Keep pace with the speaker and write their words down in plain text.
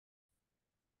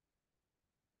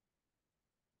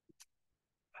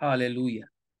Hallelujah.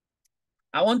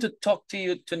 I want to talk to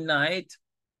you tonight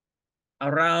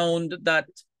around that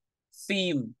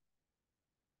theme.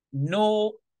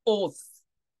 No oath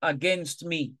against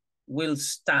me will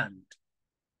stand.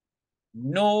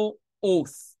 No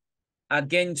oath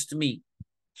against me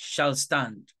shall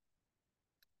stand.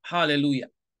 Hallelujah.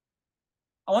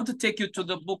 I want to take you to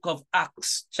the book of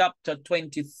Acts chapter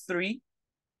 23.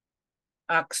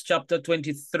 Acts chapter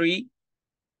 23.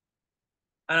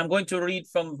 And I'm going to read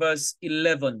from verse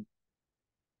 11.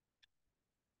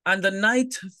 And the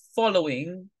night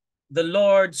following, the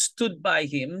Lord stood by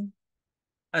him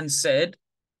and said,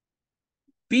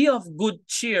 "Be of good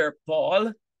cheer,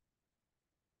 Paul,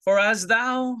 for as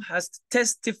thou hast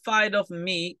testified of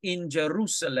me in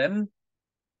Jerusalem,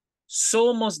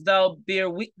 so must thou bear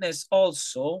witness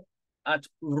also at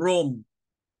Rome."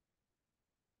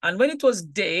 And when it was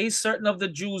day, certain of the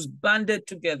Jews banded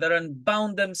together and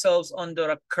bound themselves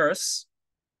under a curse,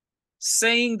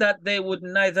 saying that they would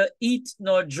neither eat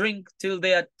nor drink till they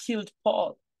had killed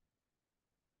Paul.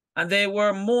 And there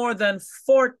were more than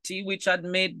 40 which had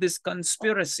made this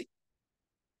conspiracy.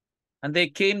 And they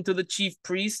came to the chief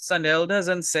priests and elders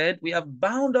and said, "We have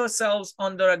bound ourselves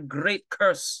under a great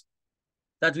curse,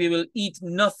 that we will eat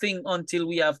nothing until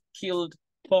we have killed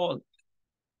Paul.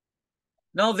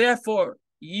 Now therefore,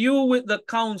 you with the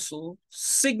council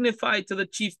signify to the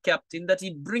chief captain that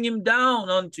he bring him down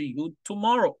unto you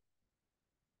tomorrow,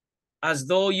 as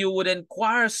though you would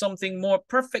inquire something more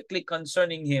perfectly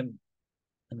concerning him.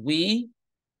 And we,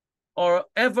 or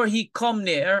ever he come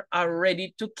near, are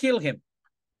ready to kill him."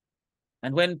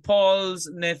 And when Paul's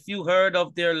nephew heard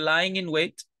of their lying in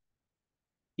wait,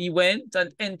 he went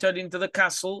and entered into the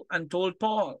castle and told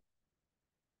Paul.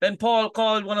 Then Paul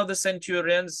called one of the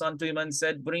centurions unto him and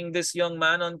said, "Bring this young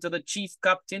man unto the chief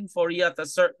captain, for he hath a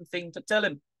certain thing to tell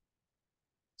him."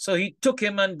 So he took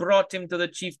him and brought him to the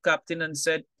chief captain and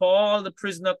said, "Paul the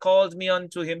prisoner called me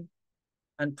unto him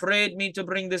and prayed me to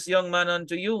bring this young man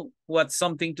unto you, who hath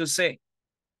something to say."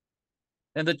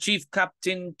 Then the chief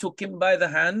captain took him by the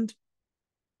hand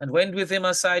and went with him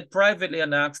aside privately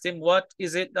and asked him, "What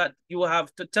is it that you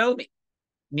have to tell me?"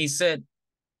 And he said,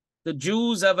 "The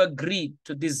Jews have agreed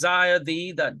to desire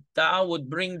thee that thou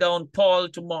would bring down Paul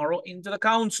tomorrow into the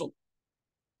council,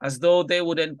 as though they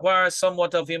would inquire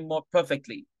somewhat of him more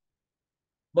perfectly.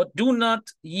 But do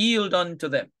not yield unto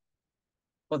them,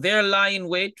 for there lie in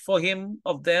wait for him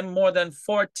of them more than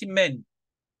 40 men,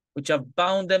 which have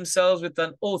bound themselves with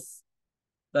an oath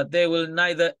that they will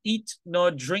neither eat nor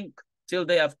drink till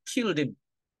they have killed him.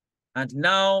 And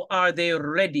now are they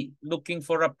ready, looking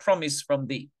for a promise from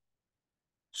thee."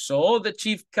 So the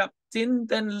chief captain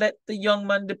then let the young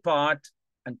man depart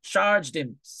and charged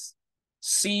him,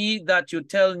 "See that you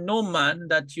tell no man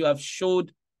that you have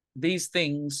showed these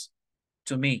things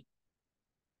to me."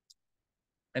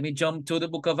 Let me jump to the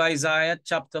book of Isaiah,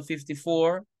 chapter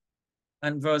 54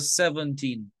 and verse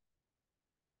 17.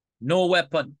 "No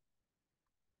weapon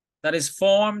that is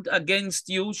formed against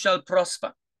you shall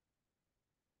prosper,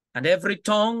 and every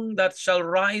tongue that shall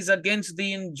rise against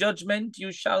thee in judgment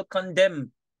you shall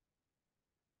condemn.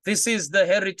 This is the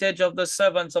heritage of the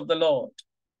servants of the Lord,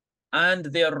 and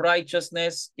their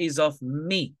righteousness is of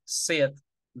me, saith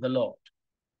the Lord."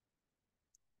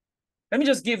 Let me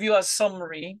just give you a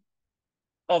summary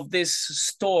of this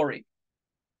story,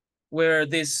 where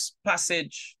this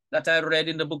passage that I read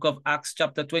in the book of Acts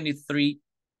chapter 23,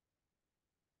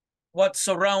 what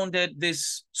surrounded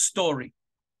this story.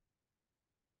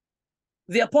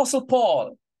 The Apostle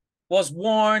Paul was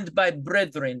warned by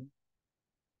brethren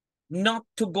not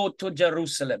to go to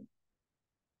Jerusalem.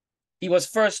 He was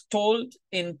first told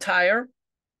in Tyre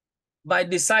by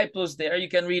disciples there. You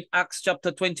can read Acts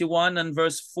chapter 21 and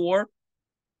verse 4,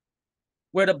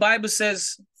 where the Bible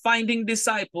says, finding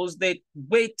disciples, they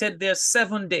waited there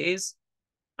 7 days,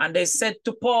 and they said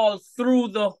to Paul through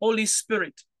the Holy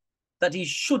Spirit that he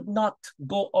should not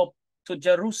go up to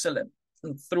Jerusalem.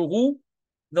 Through who?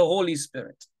 The Holy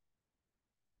Spirit.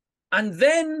 And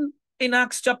then in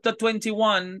Acts chapter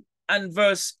 21 and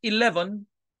verse 11,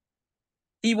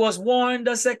 he was warned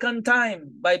a second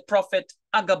time by prophet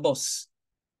Agabus.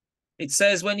 It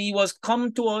says, when he was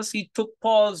come to us, he took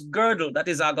Paul's girdle, that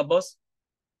is Agabus,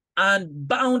 and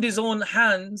bound his own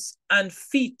hands and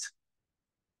feet,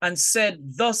 and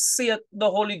said, "Thus saith the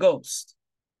Holy Ghost,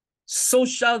 so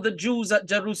shall the Jews at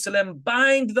Jerusalem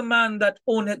bind the man that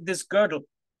owneth this girdle,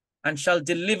 and shall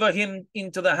deliver him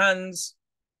into the hands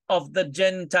of the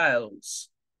Gentiles."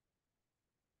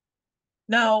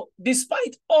 Now,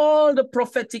 despite all the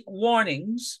prophetic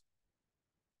warnings,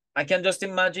 I can just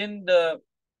imagine the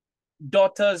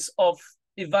daughters of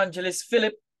evangelist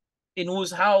Philip in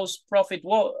whose house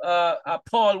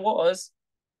Paul was,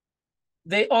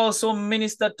 they also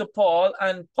ministered to Paul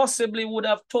and possibly would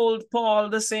have told Paul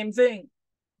the same thing.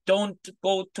 Don't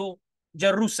go to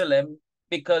Jerusalem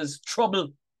because trouble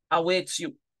awaits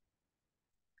you.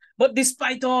 But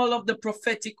despite all of the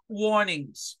prophetic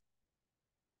warnings,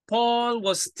 Paul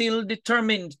was still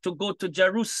determined to go to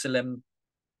Jerusalem,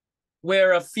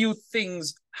 where a few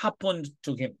things happened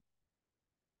to him.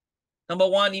 Number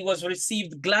one, he was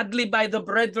received gladly by the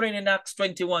brethren in Acts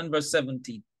 21, verse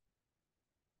 17.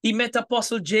 He met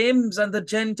Apostle James and the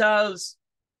Gentiles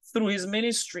through his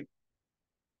ministry.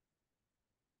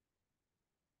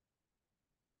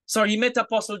 He met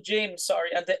Apostle James,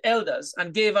 and the elders,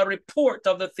 and gave a report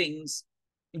of the things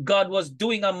God was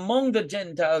doing among the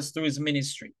Gentiles through his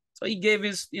ministry. So he gave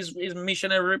his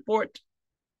missionary report.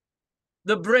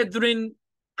 The brethren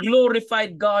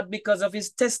glorified God because of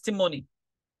his testimony.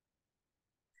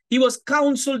 He was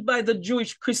counseled by the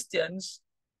Jewish Christians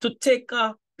to take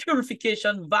a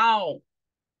purification vow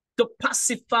to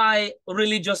pacify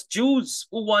religious Jews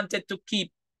who wanted to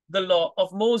keep the law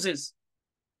of Moses.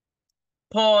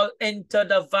 Paul entered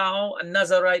a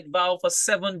Nazarite vow for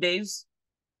 7 days.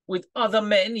 With other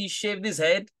men, he shaved his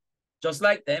head, just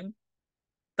like them,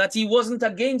 that he wasn't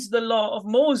against the law of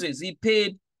Moses. He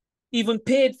even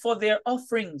paid for their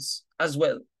offerings as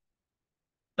well.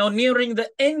 Now, nearing the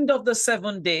end of the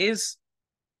 7 days,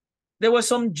 there were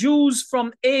some Jews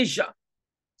from Asia,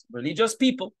 religious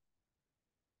people,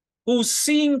 who,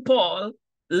 seeing Paul,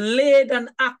 laid an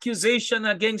accusation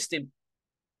against him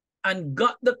and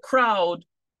got the crowd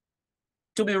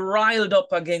to be riled up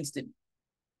against him.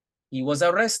 He was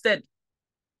arrested.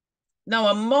 Now,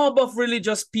 a mob of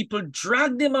religious people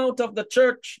dragged him out of the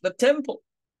church, the temple,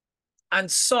 and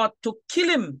sought to kill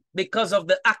him because of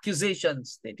the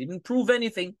accusations. They didn't prove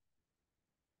anything.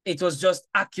 It was just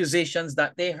accusations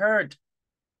that they heard.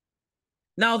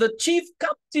 Now, the chief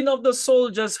captain of the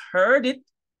soldiers heard it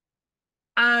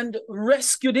and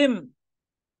rescued him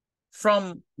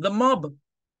from the mob.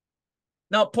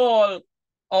 Now, Paul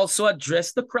also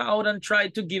addressed the crowd and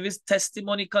tried to give his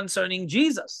testimony concerning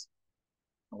Jesus.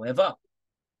 However,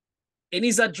 in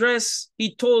his address,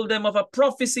 he told them of a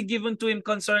prophecy given to him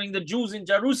concerning the Jews in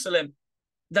Jerusalem,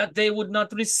 that they would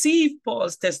not receive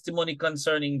Paul's testimony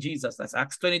concerning Jesus. That's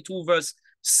Acts 22, verse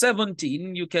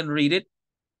 17. You can read it.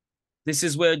 This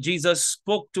is where Jesus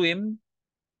spoke to him,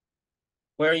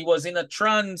 where he was in a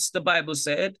trance, the Bible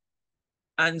said,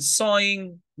 and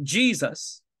sawing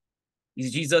Jesus,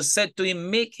 Jesus said to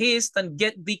him, "Make haste and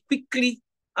get thee quickly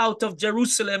out of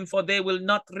Jerusalem, for they will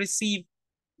not receive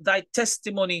thy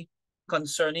testimony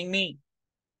concerning me."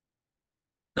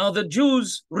 Now the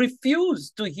Jews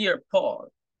refused to hear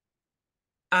Paul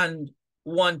and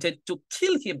wanted to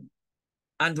kill him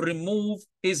and remove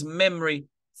his memory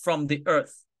from the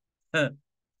earth.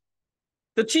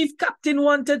 The chief captain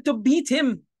wanted to beat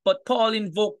him, but Paul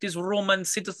invoked his Roman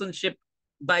citizenship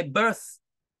by birth.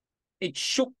 It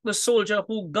shook the soldier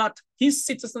who got his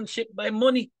citizenship by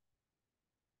money.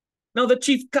 Now the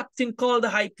chief captain called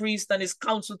the high priest and his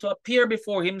council to appear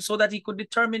before him so that he could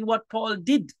determine what Paul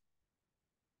did.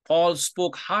 Paul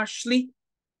spoke harshly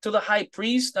to the high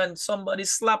priest and somebody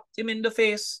slapped him in the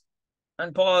face.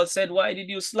 And Paul said, "Why did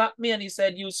you slap me?" And he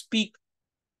said, "You speak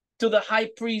to the high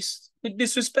priest with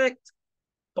disrespect."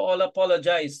 Paul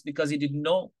apologized because he didn't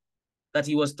know that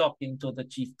he was talking to the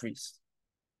chief priest.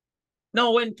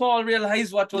 Now, when Paul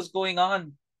realized what was going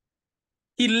on,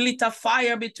 he lit a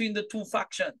fire between the two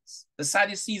factions, the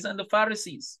Sadducees and the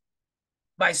Pharisees,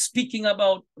 by speaking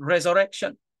about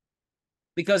resurrection,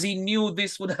 because he knew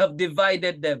this would have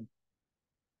divided them.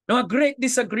 Now, a great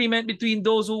disagreement between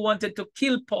those who wanted to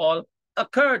kill Paul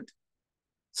occurred.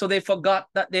 So they forgot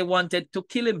that they wanted to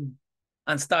kill him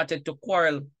and started to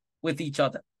quarrel with each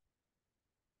other.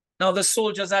 Now, the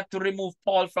soldiers had to remove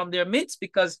Paul from their midst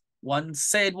because one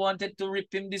side wanted to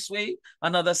rip him this way,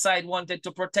 another side wanted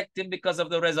to protect him because of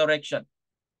the resurrection.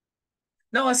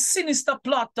 Now, a sinister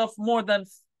plot of more than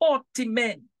 40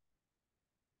 men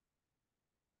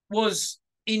was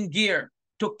in gear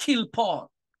to kill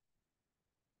Paul.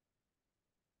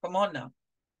 Come on now.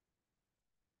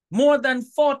 More than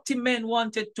 40 men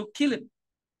wanted to kill him.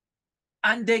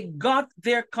 And they got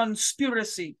their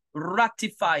conspiracy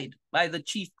ratified by the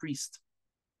chief priest,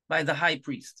 by the high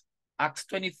priest. Acts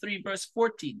 23, verse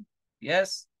 14.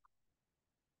 Yes.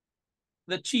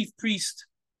 The chief priest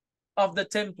of the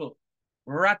temple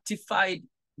ratified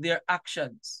their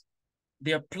actions,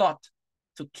 their plot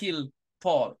to kill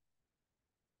Paul.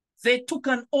 They took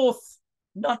an oath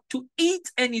not to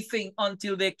eat anything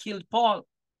until they killed Paul.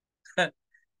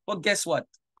 But guess what?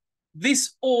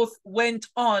 This oath went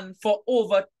on for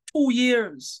over 2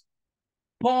 years.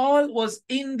 Paul was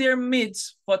in their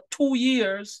midst for 2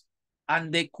 years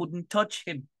and they couldn't touch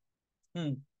him.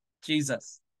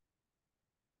 Jesus.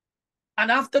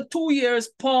 And after 2 years,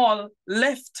 Paul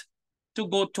left to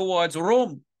go towards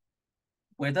Rome.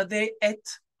 Whether they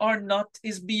ate or not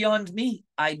is beyond me.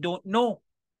 I don't know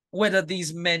whether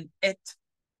these men ate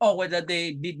or whether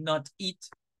they did not eat,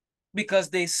 because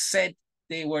they said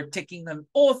they were taking an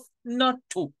oath not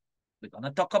to. We're going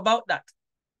to talk about that.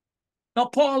 Now,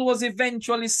 Paul was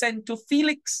eventually sent to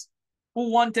Felix,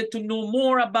 who wanted to know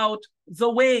more about the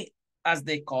way, as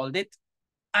they called it,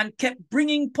 and kept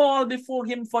bringing Paul before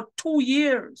him for 2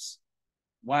 years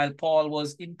while Paul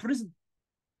was in prison.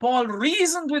 Paul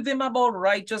reasoned with him about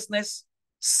righteousness,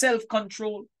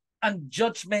 self-control, and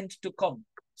judgment to come.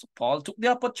 So Paul took the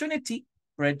opportunity,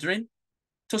 brethren,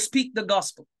 to speak the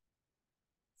gospel.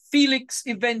 Felix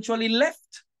eventually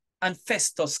left and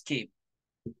Festus came.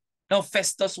 Now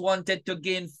Festus wanted to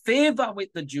gain favor with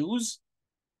the Jews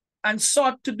and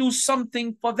sought to do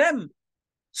something for them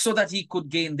so that he could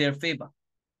gain their favor.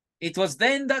 It was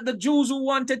then that the Jews who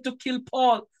wanted to kill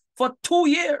Paul for 2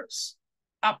 years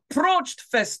approached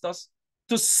Festus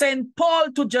to send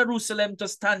Paul to Jerusalem to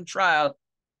stand trial,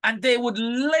 and they would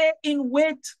lay in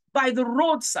wait by the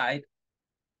roadside,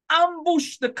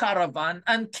 ambush the caravan,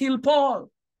 and kill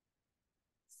Paul.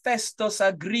 Festus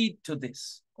agreed to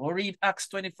this. Or read Acts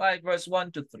 25, verse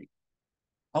 1 to 3.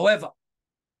 However,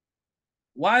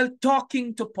 while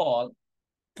talking to Paul,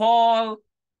 Paul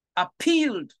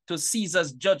appealed to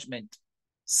Caesar's judgment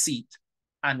seat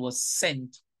and was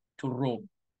sent to Rome.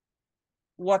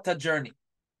 What a journey.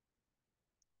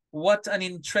 What an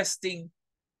interesting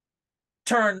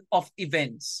turn of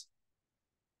events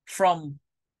from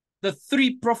the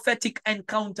 3 prophetic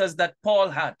encounters that Paul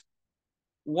had,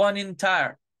 1 in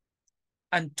Tyre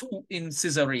and 2 in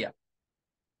Caesarea.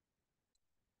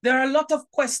 There are a lot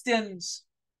of questions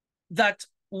that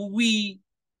we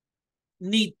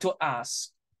need to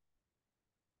ask.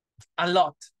 A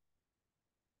lot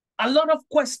of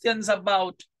questions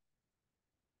about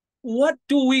what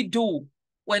do we do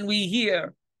when we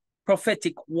hear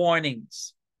prophetic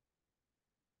warnings?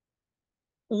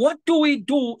 What do we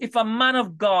do if a man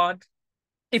of God,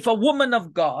 if a woman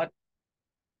of God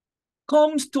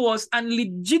comes to us and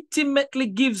legitimately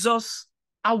gives us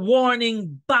a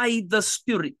warning by the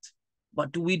Spirit?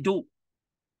 What do we do?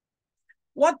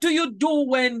 What do you do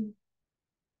when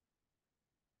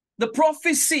the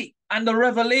prophecy and the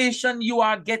revelation you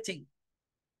are getting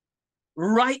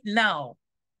right now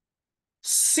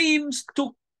seems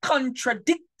to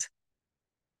contradict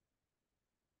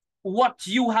what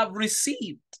you have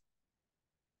received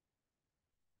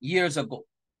years ago?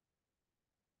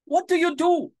 What do you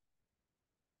do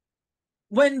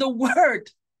when the word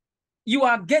you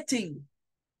are getting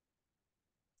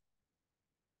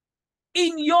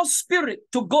in your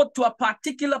spirit to go to a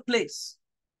particular place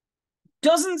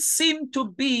doesn't seem to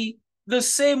be the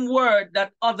same word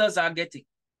that others are getting?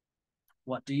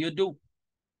 What do you do?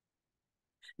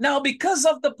 Now, because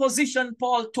of the position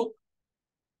Paul took,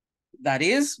 that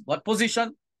is, what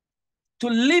position? To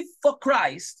live for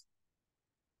Christ,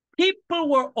 people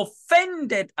were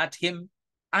offended at him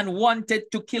and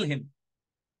wanted to kill him.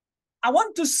 I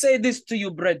want to say this to you,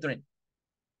 brethren.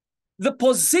 The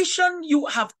position you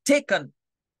have taken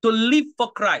to live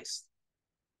for Christ,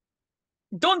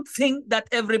 don't think that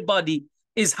everybody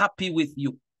is happy with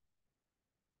you.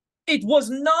 It was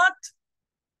not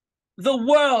the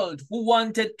world who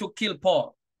wanted to kill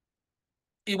Paul.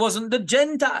 It wasn't the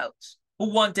Gentiles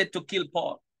who wanted to kill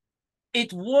Paul.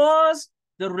 It was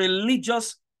the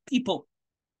religious people.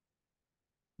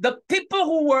 The people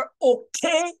who were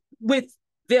okay with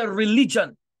their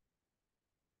religion.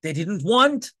 They didn't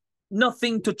want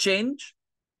nothing to change.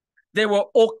 They were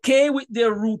okay with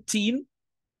their routine.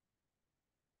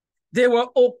 They were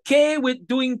okay with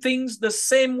doing things the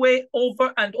same way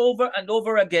over and over and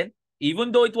over again,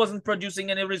 even though it wasn't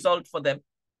producing any result for them.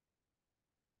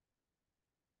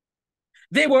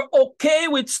 They were okay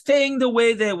with staying the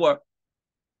way they were.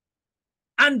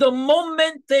 And the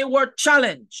moment they were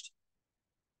challenged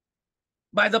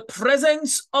by the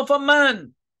presence of a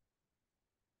man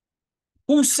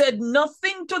who said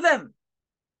nothing to them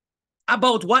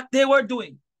about what they were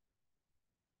doing,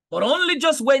 but only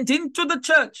just went into the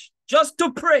church just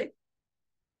to pray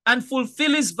and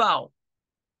fulfill his vow,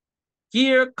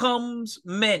 here comes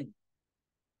men,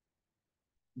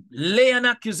 lay an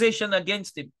accusation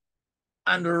against him,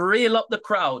 and rail up the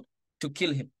crowd to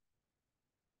kill him.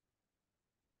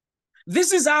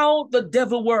 This is how the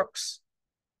devil works.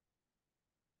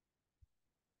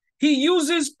 He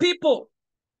uses people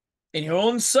in your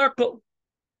own circle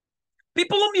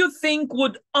People whom you think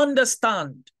would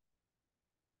understand.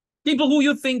 People who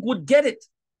you think would get it.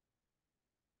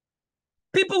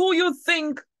 People who you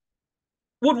think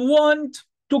would want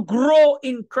to grow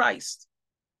in Christ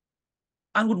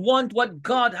and would want what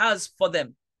God has for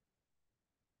them.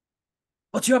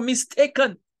 But you're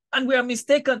mistaken, and we are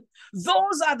mistaken.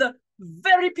 Those are the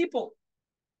very people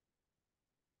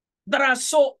that are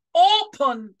so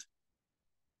open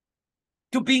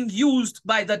to being used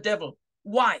by the devil.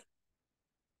 Why?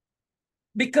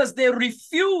 Because they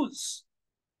refuse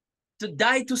to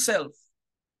die to self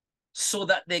so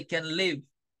that they can live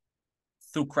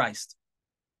through Christ.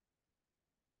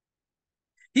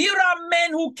 Here are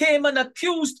men who came and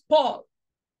accused Paul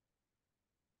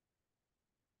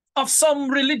of some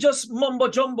religious mumbo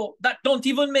jumbo that don't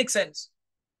even make sense.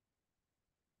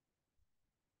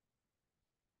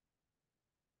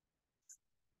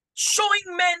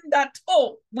 Showing men that,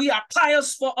 oh, we are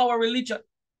pious for our religion.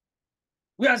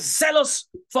 We are zealous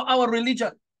for our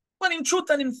religion. When in truth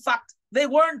and in fact, they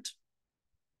weren't.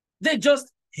 They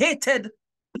just hated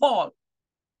Paul.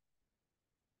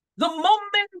 The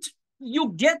moment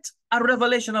you get a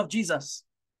revelation of Jesus,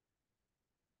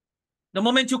 the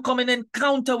moment you come in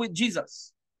encounter with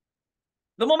Jesus,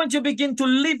 the moment you begin to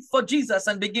live for Jesus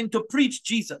and begin to preach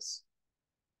Jesus,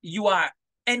 you are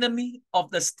enemy of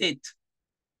the state.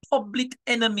 Public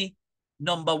enemy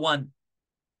number one.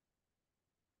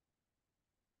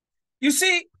 You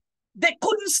see, they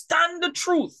couldn't stand the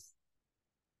truth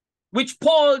which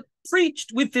Paul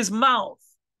preached with his mouth,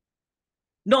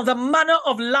 nor the manner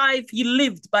of life he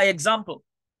lived by example.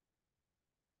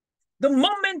 The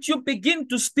moment you begin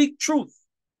to speak truth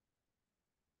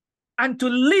and to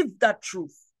live that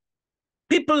truth,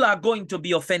 people are going to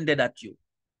be offended at you.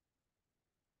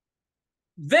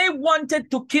 They wanted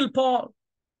to kill Paul.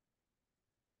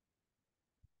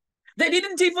 They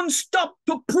didn't even stop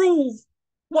to prove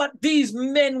what these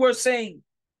men were saying.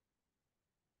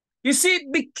 You see,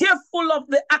 be careful of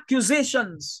the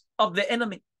accusations of the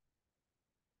enemy,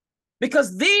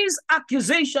 because these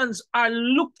accusations are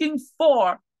looking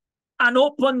for an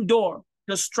open door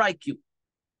to strike you.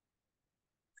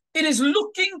 It is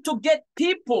looking to get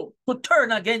people to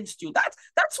turn against you.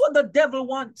 That's what the devil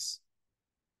wants.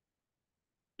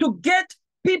 To get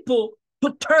people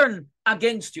to turn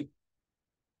against you.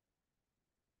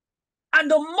 And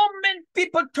the moment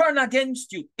people turn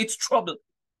against you, it's trouble.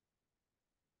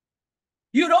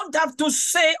 You don't have to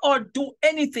say or do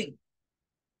anything,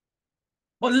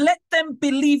 but let them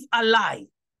believe a lie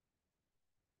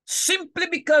simply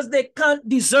because they can't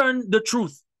discern the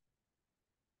truth.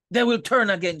 They will turn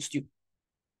against you.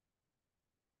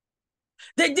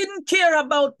 They didn't care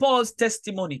about Paul's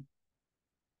testimony.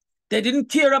 They didn't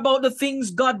care about the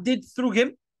things God did through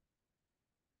him.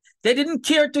 They didn't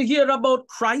care to hear about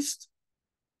Christ.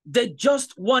 They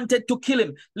just wanted to kill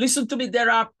him. Listen to me.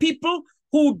 There are people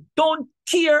who don't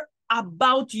care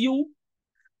about you,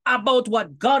 about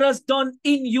what God has done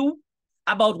in you,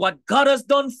 about what God has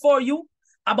done for you,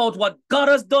 about what God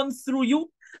has done through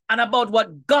you, and about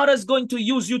what God is going to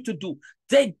use you to do.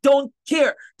 They don't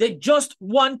care. They just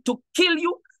want to kill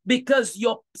you because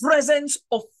your presence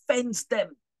offends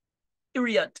them.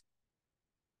 Period.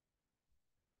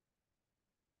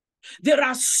 There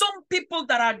are some people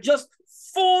that are just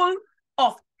full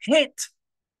of hate,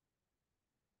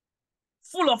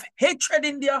 full of hatred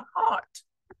in their heart,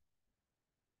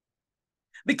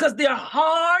 because their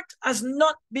heart has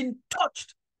not been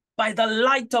touched by the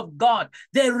light of God.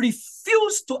 They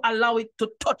refuse to allow it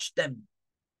to touch them.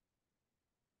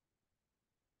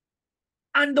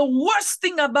 And the worst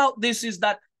thing about this is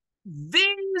that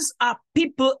these are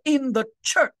people in the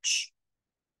church.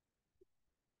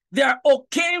 They are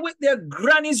okay with their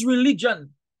granny's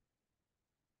religion.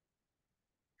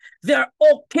 They're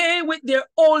okay with their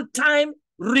old-time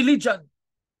religion.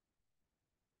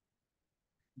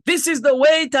 This is the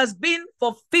way it has been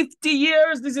for 50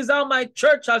 years. This is how my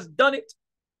church has done it.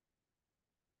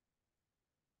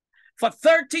 For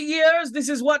 30 years, this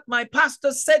is what my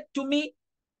pastor said to me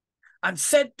and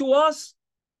said to us,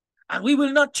 and we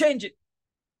will not change it.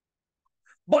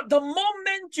 But the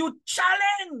moment you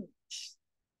challenge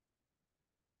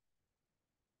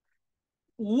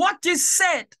what is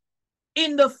said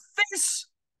in the face,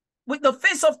 with the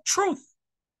face of truth,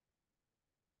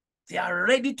 they are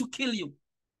ready to kill you.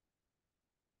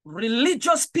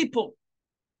 Religious people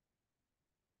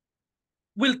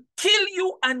will kill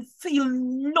you and feel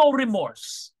no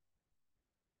remorse.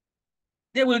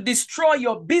 They will destroy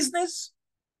your business,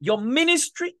 your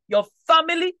ministry, your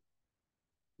family.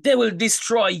 They will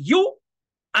destroy you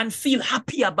and feel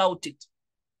happy about it.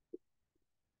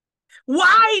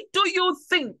 Why do you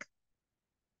think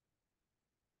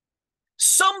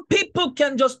Some people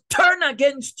can just turn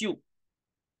against you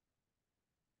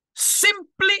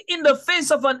simply in the face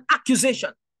of an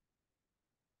accusation.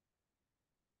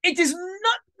 It is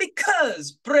not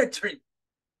because, brethren,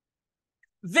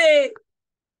 they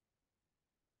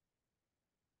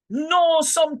know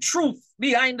some truth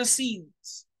behind the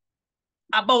scenes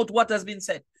about what has been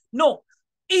said. No,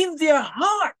 in their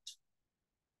heart,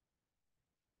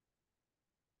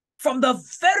 from the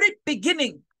very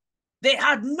beginning, they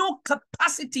had no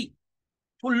capacity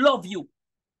to love you.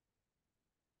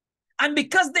 And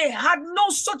because they had no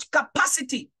such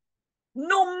capacity,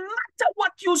 no matter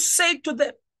what you say to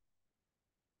them,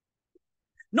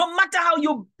 no matter how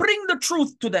you bring the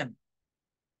truth to them,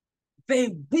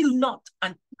 they will not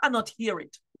and cannot hear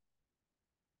it.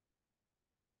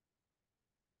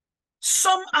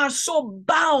 Some are so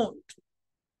bound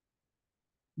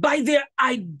by their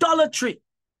idolatry,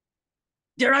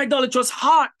 their idolatrous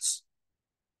hearts,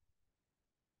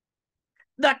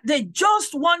 that they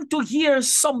just want to hear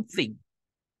something.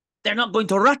 They're not going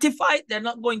to ratify it. They're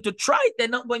not going to try it. They're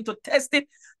not going to test it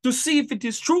to see if it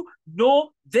is true.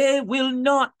 No, they will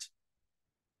not.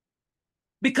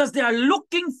 Because they are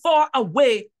looking for a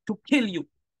way to kill you.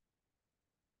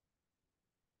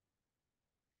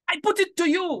 I put it to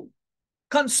you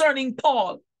concerning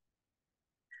Paul,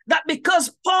 that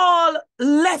because Paul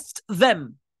left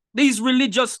them, these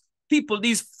religious people,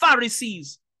 these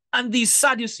Pharisees and these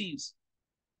Sadducees,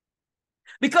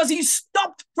 because he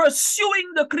stopped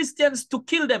pursuing the Christians to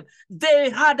kill them,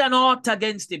 they had an ought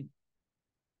against him.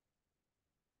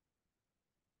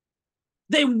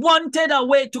 They wanted a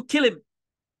way to kill him.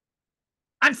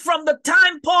 And from the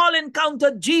time Paul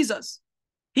encountered Jesus,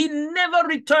 he never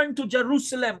returned to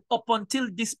Jerusalem up until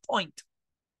this point.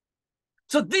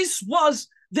 So this was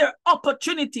their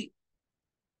opportunity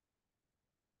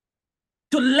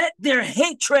to let their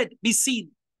hatred be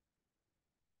seen.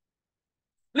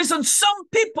 Listen, some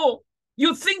people,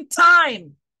 you think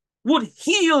time would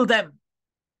heal them.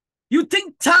 You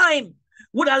think time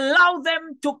would allow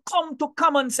them to come to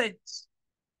common sense.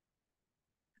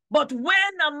 But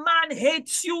when a man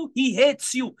hates you, he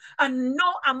hates you. And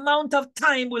no amount of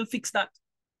time will fix that.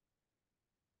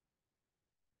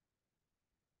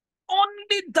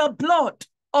 Only the blood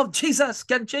of Jesus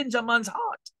can change a man's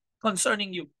heart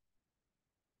concerning you.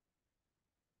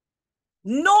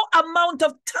 No amount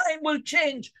of time will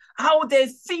change how they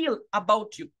feel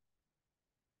about you.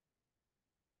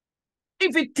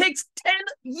 If it takes 10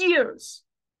 years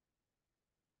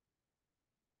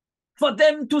for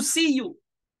them to see you,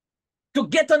 to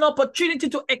get an opportunity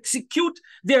to execute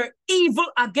their evil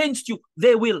against you,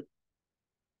 they will.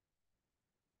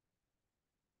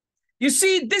 You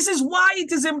see, this is why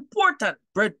it is important,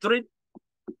 brethren,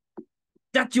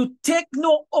 that you take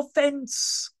no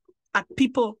offense at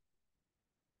people.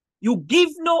 You give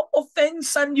no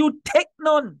offense and you take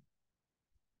none.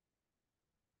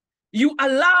 You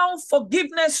allow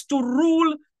forgiveness to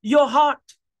rule your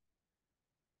heart.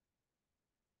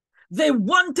 They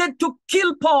wanted to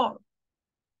kill Paul.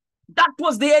 That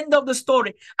was the end of the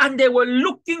story. And they were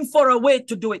looking for a way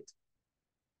to do it.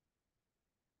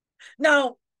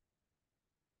 Now,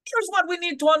 here's what we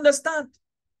need to understand.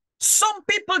 Some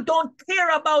people don't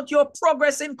care about your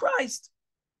progress in Christ.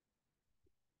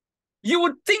 You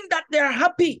would think that they're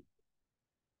happy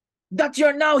that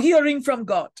you're now hearing from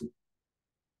God.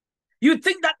 You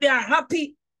think that they are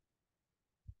happy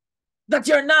that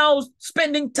you're now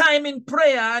spending time in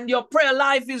prayer and your prayer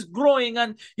life is growing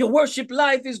and your worship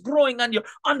life is growing and your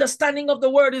understanding of the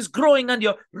word is growing and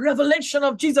your revelation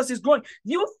of Jesus is growing.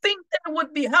 You think they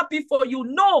would be happy for you?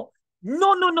 No.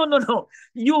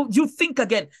 You think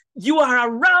again. You are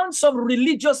around some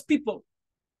religious people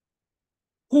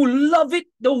who love it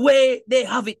the way they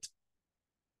have it.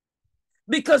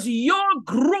 Because your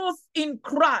growth in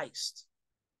Christ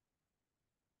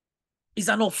is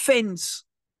an offense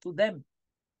to them.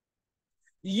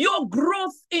 Your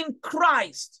growth in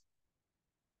Christ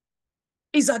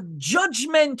is a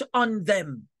judgment on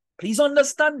them. Please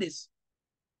understand this.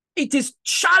 It is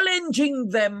challenging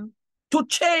them to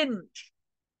change.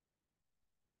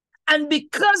 And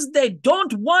because they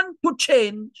don't want to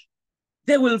change,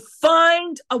 they will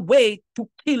find a way to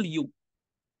kill you.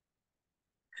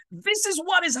 This is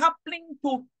what is happening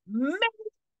to many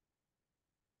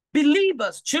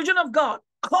believers, children of God,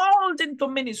 called into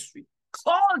ministry,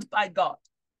 called by God,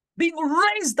 being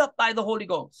raised up by the Holy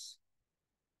Ghost.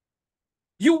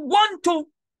 You want to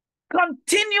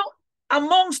continue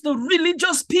amongst the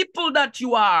religious people that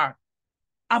you are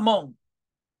among.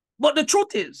 But the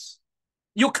truth is,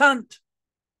 you can't.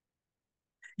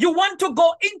 You want to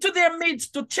go into their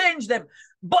midst to change them.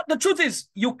 But the truth is,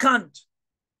 you can't.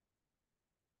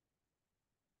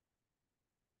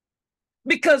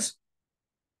 Because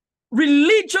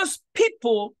religious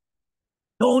people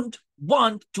don't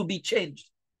want to be changed.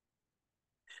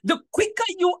 The quicker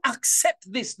you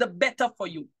accept this, the better for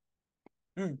you.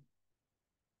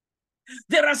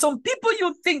 There are some people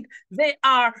you think they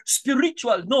are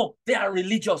spiritual. No, they are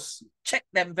religious. Check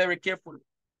them very carefully.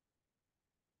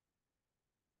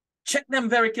 Check them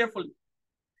very carefully.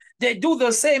 They do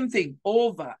the same thing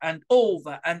over and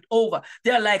over and over.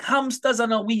 They're like hamsters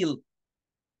on a wheel.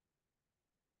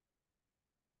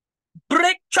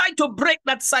 Try to break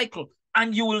that cycle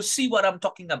and you will see what I'm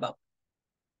talking about.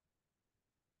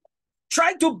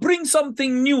 Try to bring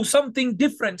something new, something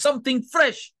different, something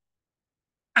fresh,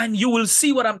 and you will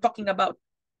see what I'm talking about.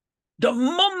 The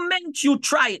moment you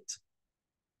try it,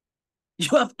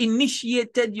 you have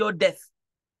initiated your death.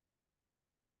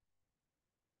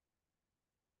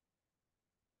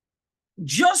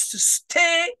 Just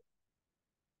stay,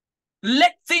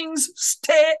 let things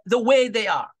stay the way they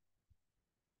are.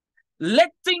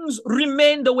 Let things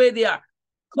remain the way they are.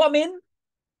 Come in,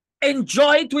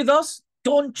 enjoy it with us.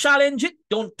 Don't challenge it.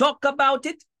 Don't talk about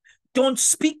it. Don't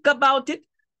speak about it.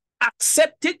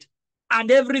 Accept it, and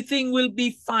everything will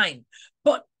be fine.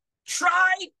 But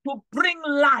try to bring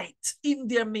light in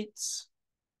their midst.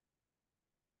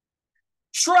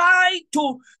 Try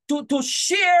to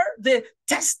share the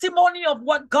testimony of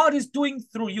what God is doing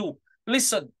through you.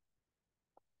 Listen,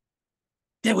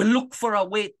 they will look for a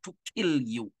way to kill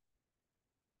you.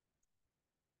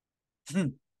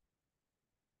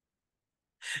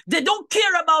 They don't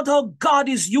care about how God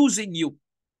is using you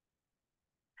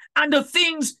and the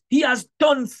things he has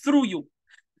done through you.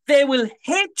 They will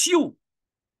hate you.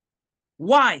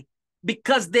 Why?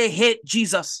 Because they hate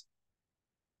Jesus.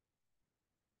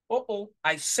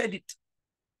 I said it.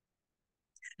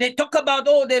 They talk about,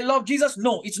 oh, they love Jesus.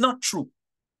 No, it's not true.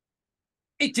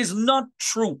 It is not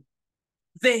true.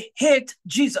 They hate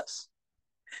Jesus.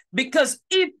 Because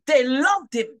if they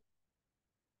loved him,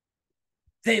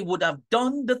 they would have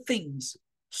done the things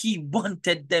he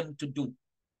wanted them to do.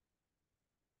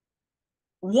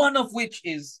 One of which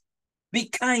is be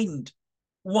kind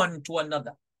one to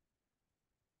another.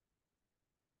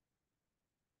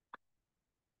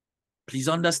 Please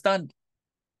understand,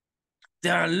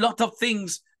 there are a lot of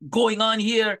things going on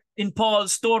here in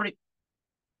Paul's story.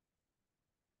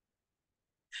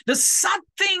 The sad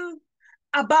thing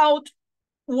about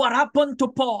what happened to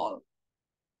Paul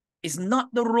is not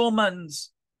the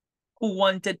Romans who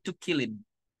wanted to kill him.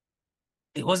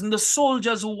 It wasn't the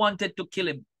soldiers who wanted to kill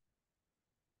him.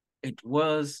 It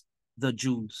was the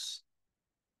Jews.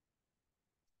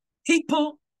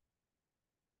 People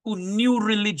who knew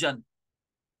religion.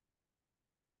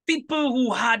 People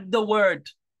who had the word,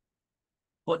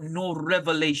 but no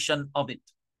revelation of it.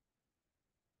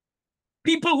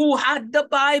 People who had the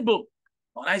Bible.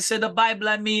 When I say the Bible,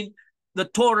 I mean the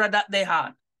Torah that they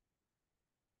had,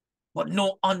 but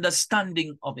no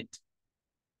understanding of it.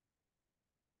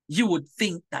 You would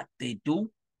think that they do,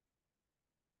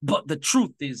 but the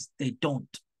truth is they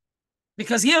don't.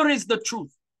 Because here is the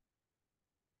truth.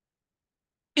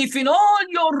 If in all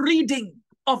your reading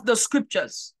of the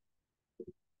scriptures,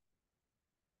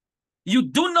 you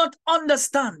do not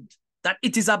understand that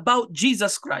it is about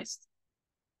Jesus Christ,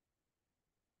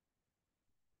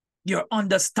 your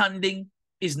understanding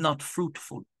is not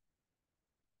fruitful.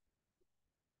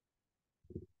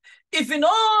 If in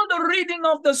all the reading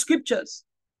of the scriptures,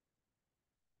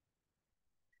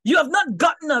 you have not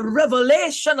gotten a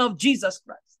revelation of Jesus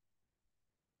Christ,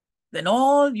 then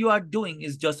all you are doing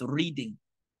is just reading.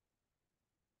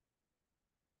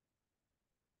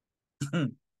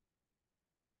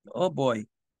 Oh boy.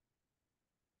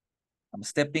 I'm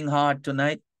stepping hard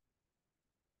tonight.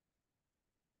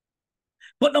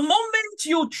 But the moment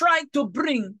you try to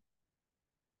bring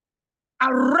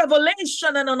a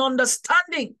revelation and an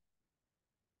understanding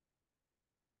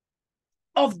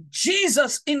of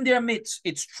Jesus in their midst,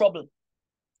 it's trouble.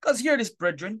 Because hear this,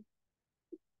 brethren.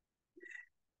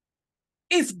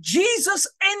 If Jesus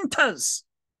enters,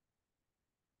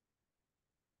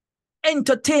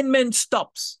 entertainment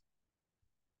stops.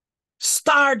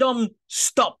 Stardom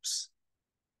stops.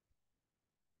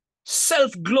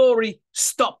 Self-glory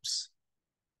stops.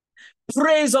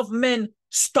 Praise of men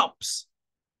stops.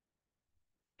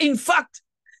 In fact,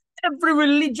 every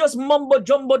religious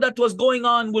mumbo-jumbo that was going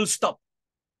on will stop.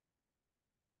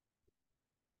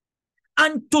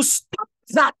 And to stop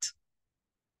that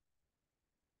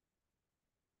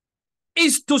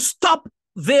is to stop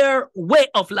their way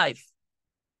of life.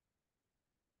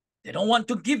 They don't want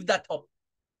to give that up.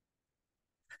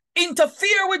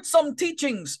 Interfere with some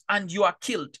teachings and you are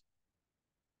killed.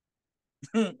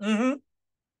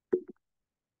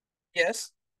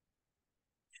 Yes.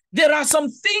 There are some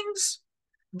things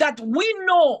that we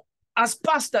know as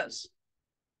pastors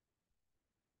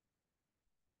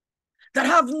that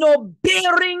have no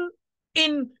bearing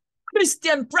in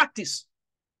Christian practice.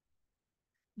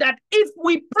 That if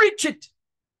we preach it,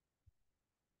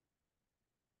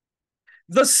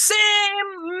 the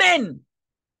same men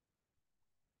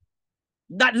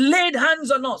that laid hands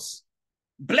on us,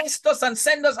 blessed us and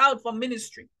sent us out for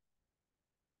ministry,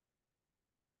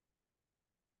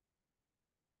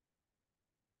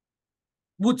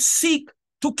 would seek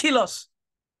to kill us.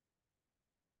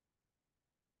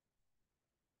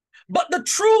 But the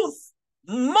truth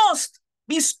must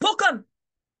be spoken.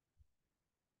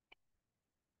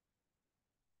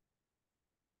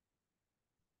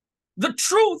 The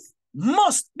truth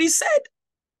must be said.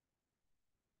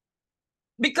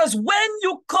 Because when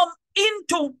you come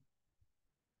into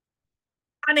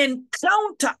an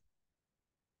encounter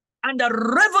and a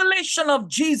revelation of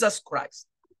Jesus Christ,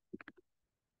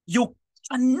 you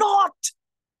cannot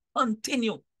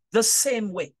continue the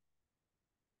same way.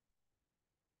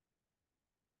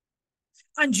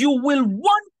 And you will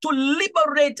want to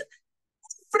liberate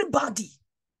everybody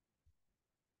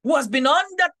who has been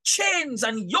under chains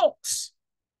and yokes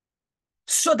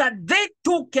so that they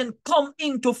too can come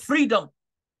into freedom.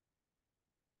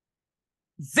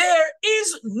 There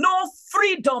is no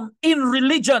freedom in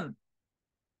religion.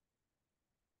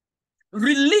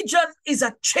 Religion is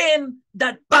a chain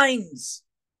that binds.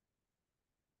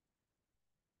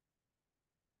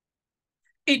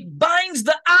 It binds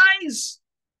the eyes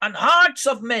and hearts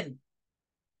of men.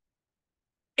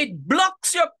 It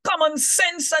blocks your common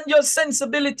sense and your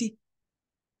sensibility.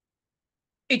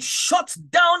 It shuts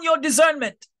down your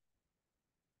discernment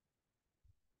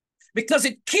because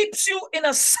it keeps you in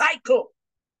a cycle,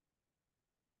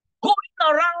 going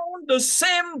around the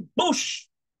same bush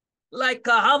like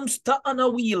a hamster on a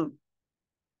wheel,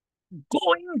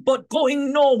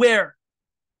 going nowhere,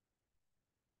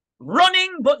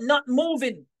 running but not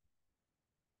moving.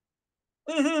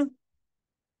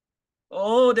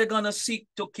 Oh, they're gonna seek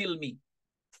to kill me.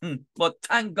 But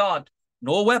thank God,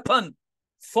 no weapon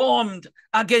formed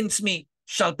against me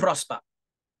shall prosper.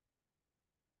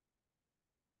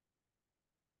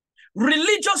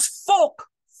 Religious folk,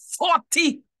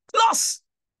 40 plus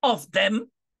of them,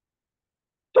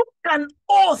 took an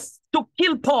oath to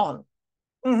kill Paul.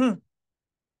 I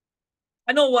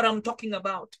know what I'm talking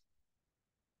about.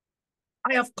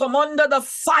 I have come under the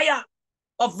fire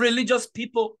of religious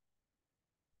people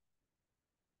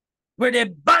where they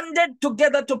banded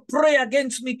together to pray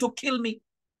against me, to kill me.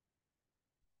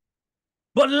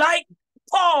 But like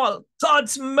Paul,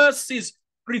 God's mercies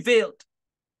prevailed.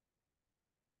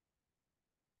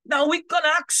 Now we can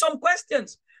ask some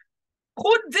questions.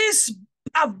 Could this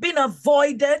have been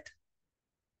avoided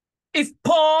if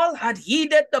Paul had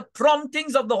heeded the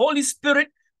promptings of the Holy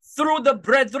Spirit through the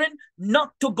brethren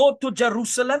not to go to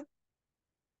Jerusalem?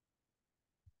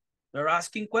 They're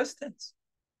asking questions.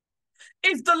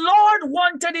 If the Lord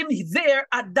wanted him there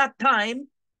at that time,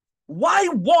 why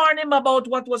warn him about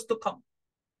what was to come?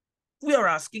 We are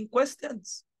asking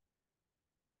questions.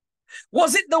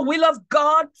 Was it the will of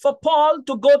God for Paul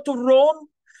to go to Rome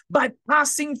by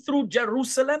passing through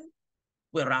Jerusalem?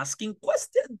 We're asking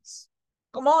questions.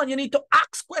 Come on, you need to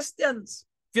ask questions.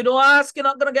 If you don't ask, you're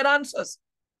not going to get answers.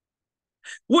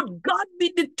 Would God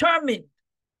be determined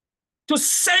to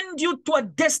send you to a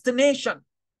destination,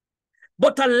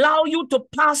 but allow you to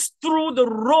pass through the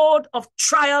road of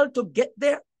trial to get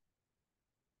there?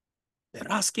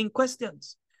 They're asking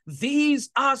questions. These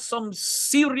are some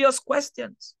serious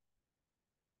questions.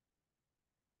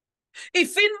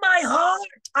 If in my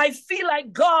heart I feel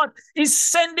like God is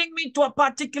sending me to a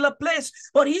particular place,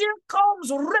 but here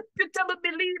comes reputable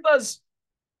believers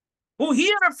who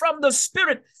hear from the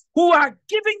Spirit, who are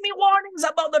giving me warnings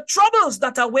about the troubles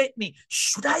that await me,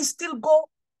 should I still go?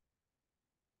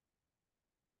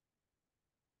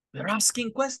 We're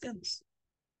asking questions.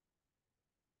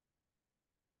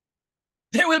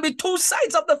 There will be two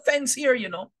sides of the fence here, you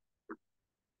know.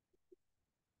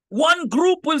 One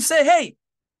group will say, hey,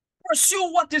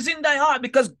 pursue what is in thy heart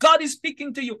because God is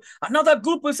speaking to you. Another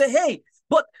group will say, hey,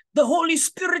 but the Holy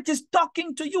Spirit is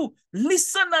talking to you.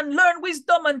 Listen and learn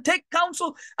wisdom and take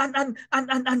counsel and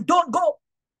don't go.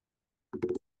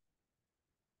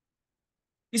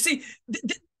 You see,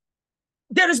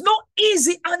 there is no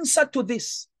easy answer to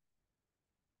this.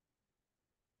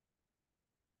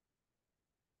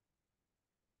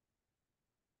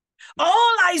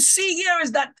 All I see here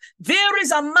is that there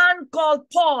is a man called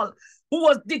Paul who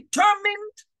was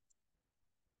determined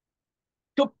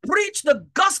to preach the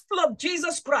gospel of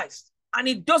Jesus Christ. And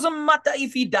it doesn't matter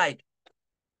if he died.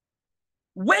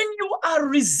 When you are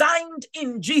resigned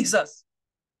in Jesus,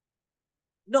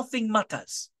 nothing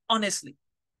matters, honestly.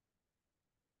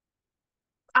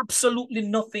 Absolutely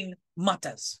nothing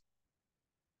matters.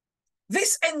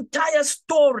 This entire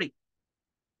story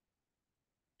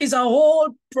is a whole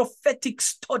prophetic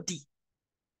study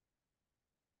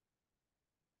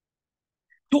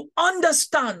to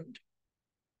understand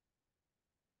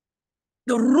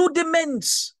the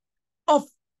rudiments of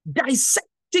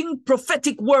dissecting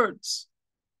prophetic words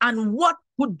and what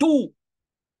to do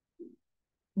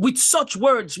with such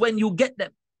words when you get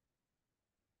them.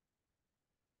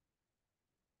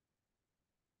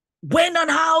 When and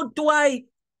how do I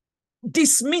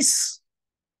dismiss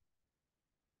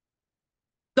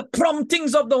the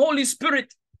promptings of the Holy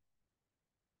Spirit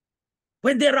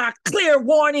when there are clear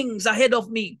warnings ahead of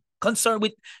me concerned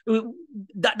with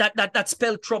that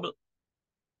spell trouble?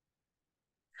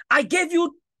 I gave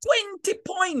you 20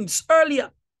 points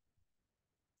earlier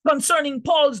concerning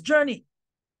Paul's journey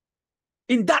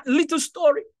in that little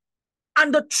story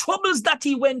and the troubles that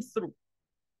he went through.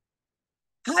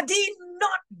 Had he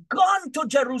not gone to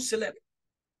Jerusalem,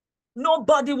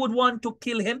 nobody would want to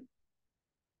kill him.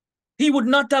 He would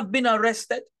not have been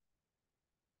arrested.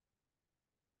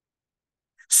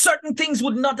 Certain things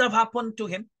would not have happened to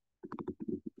him.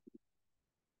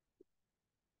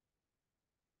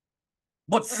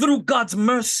 But through God's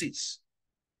mercies,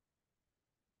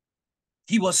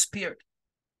 he was spared.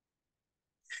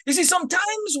 You see,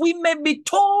 sometimes we may be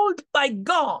told by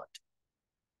God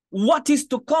what is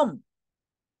to come.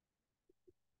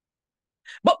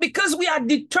 But because we are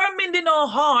determined in our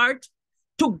heart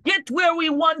to get where we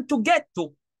want to get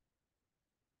to,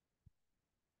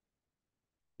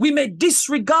 we may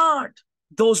disregard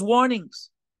those warnings.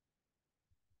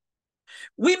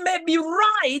 We may be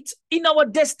right in our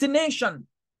destination,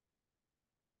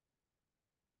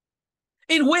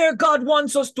 in where God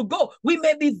wants us to go. We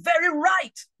may be very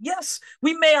right. Yes,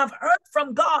 we may have heard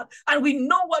from God and we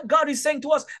know what God is saying to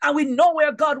us and we know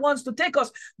where God wants to take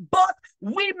us, but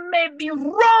we may be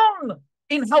wrong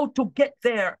in how to get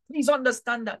there. Please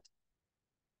understand that.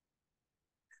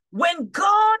 When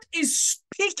God is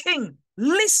speaking,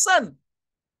 listen.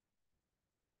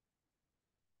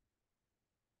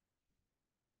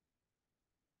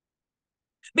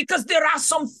 Because there are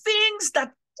some things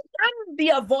that can be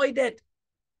avoided.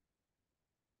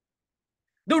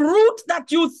 The route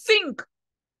that you think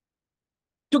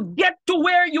to get to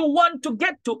where you want to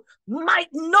get to might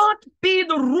not be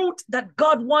the route that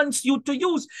God wants you to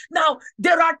use. Now,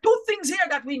 there are two things here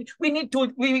that we need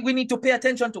to pay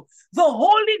attention to. The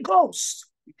Holy Ghost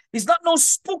is not no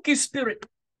spooky spirit.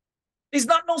 It's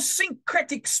not no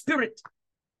syncretic spirit.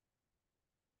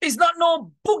 It's not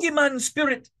no boogeyman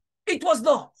spirit. It was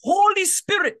the Holy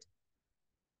Spirit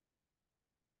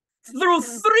through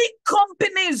 3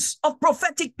 companies of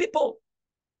prophetic people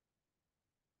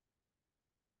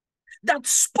that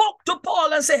spoke to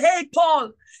Paul and said, hey,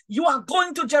 Paul, you are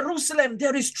going to Jerusalem.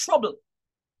 There is trouble.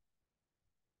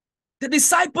 The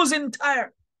disciples in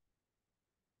Tyre,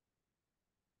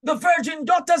 the virgin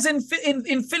daughters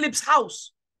in Philip's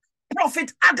house,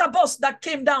 Prophet Agabus that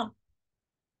came down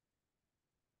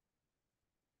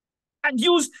and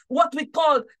used what we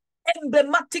call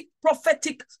emblematic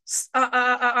prophetic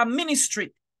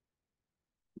ministry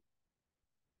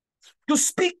to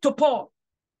speak to Paul.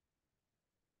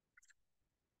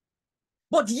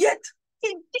 But yet, he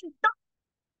did not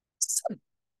listen.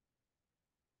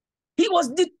 He was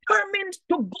determined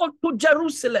to go to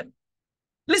Jerusalem.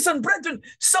 Listen, brethren,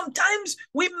 sometimes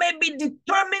we may be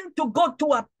determined to go to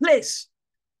a place,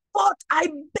 but I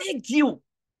beg you,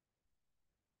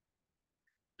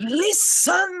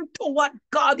 listen to what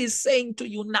God is saying to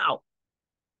you now.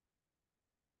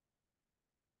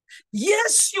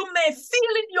 Yes, you may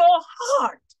feel in your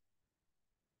heart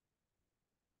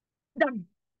that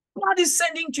God is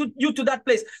sending you to that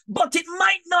place, but it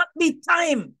might not be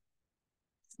time.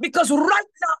 Because right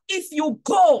now, if you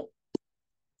go,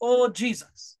 oh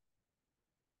Jesus,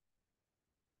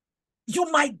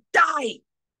 you might die.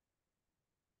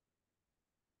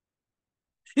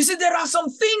 You see, there are some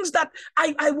things that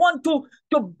I want to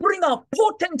bring out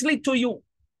potently to you.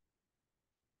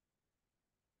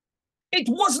 It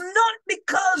was not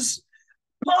because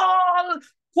Paul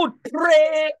could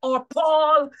pray or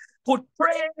Paul could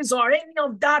praise or any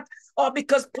of that, or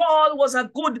because Paul was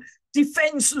a good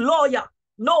defense lawyer.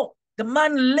 No, the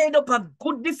man laid up a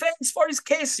good defense for his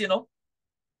case, you know.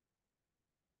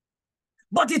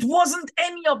 But it wasn't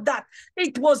any of that.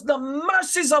 It was the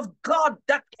mercies of God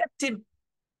that kept him.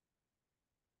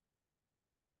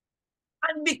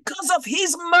 And because of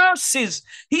his mercies,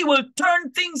 he will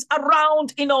turn things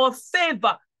around in our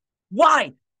favor.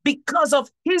 Why? Because of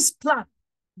his plan.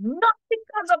 Not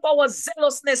because of our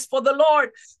zealousness for the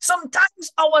Lord.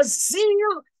 Sometimes our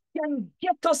zeal can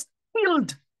get us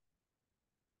killed.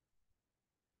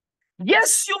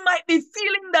 Yes, you might be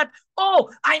feeling that, oh,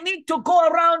 I need to go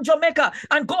around Jamaica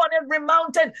and go on every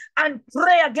mountain and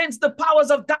pray against the powers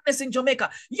of darkness in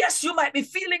Jamaica. Yes, you might be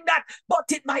feeling that,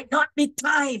 but it might not be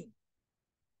time.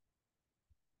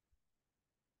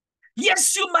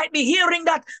 Yes, you might be hearing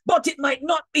that, but it might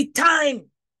not be time.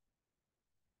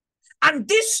 And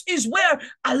this is where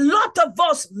a lot of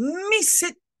us miss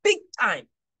it big time.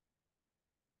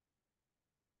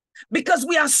 Because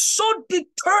we are so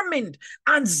determined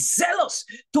and zealous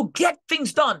to get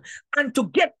things done and to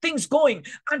get things going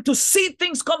and to see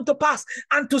things come to pass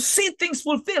and to see things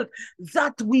fulfilled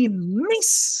that we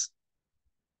miss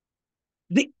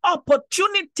the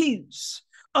opportunities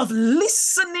of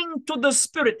listening to the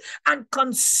Spirit and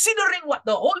considering what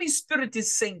the Holy Spirit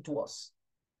is saying to us.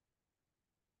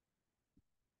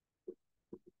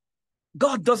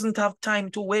 God doesn't have time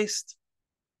to waste.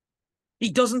 He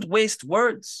doesn't waste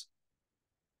words.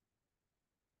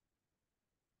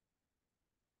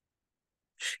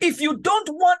 If you don't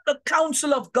want the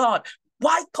counsel of God,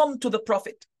 why come to the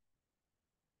prophet?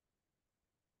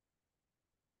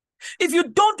 If you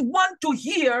don't want to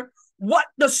hear what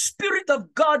the Spirit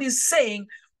of God is saying,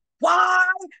 why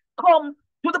come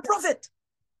to the prophet?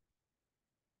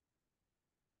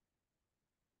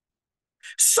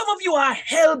 Some of you are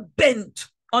hell-bent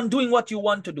on doing what you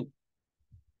want to do.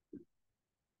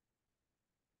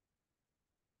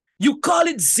 You call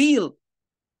it zeal,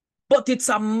 but it's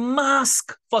a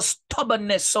mask for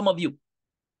stubbornness, some of you.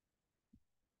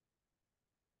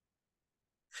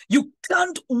 You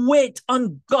can't wait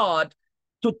on God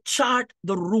to chart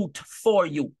the route for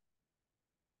you.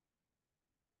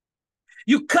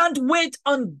 You can't wait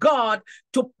on God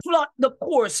to plot the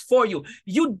course for you.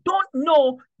 You don't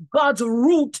know God's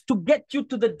route to get you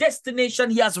to the destination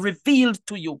he has revealed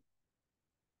to you.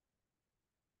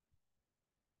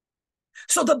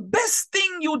 So the best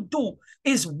thing you do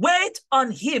is wait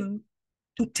on him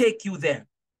to take you there.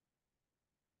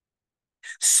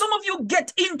 Some of you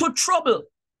get into trouble,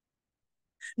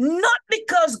 not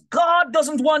because God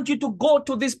doesn't want you to go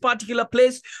to this particular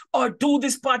place or do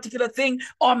this particular thing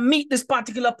or meet this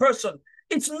particular person.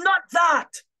 It's not that.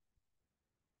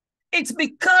 It's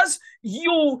because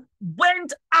you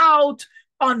went out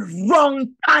on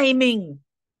wrong timing.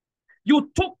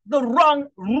 You took the wrong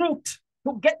route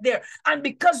to get there. And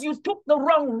because you took the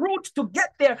wrong route to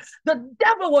get there, the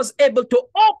devil was able to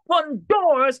open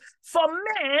doors for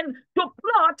men to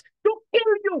plot to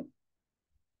kill you.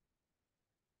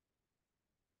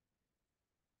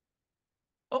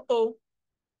 Uh-oh.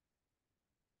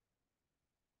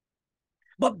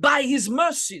 But by his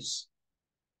mercies,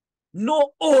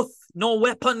 no oath, no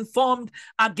weapon formed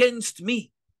against me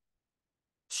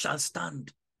shall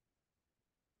stand.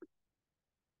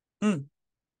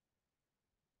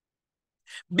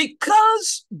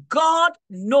 Because God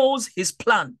knows his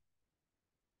plan.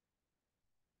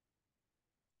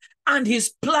 And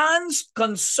his plans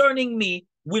concerning me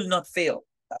will not fail.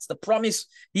 That's the promise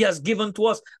he has given to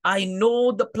us. I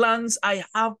know the plans I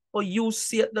have for you,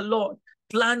 saith the Lord.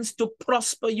 Plans to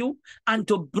prosper you and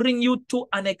to bring you to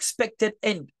an expected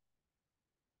end.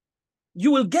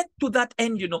 You will get to that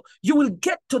end, you know. You will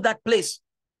get to that place.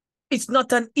 It's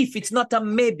not an if, it's not a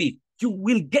maybe. You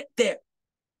will get there.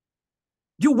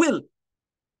 You will.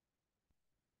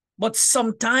 But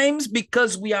sometimes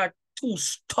because we are too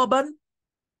stubborn,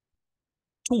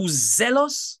 too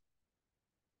zealous,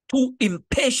 too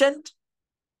impatient,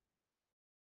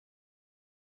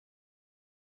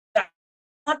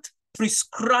 not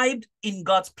prescribed in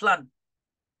God's plan.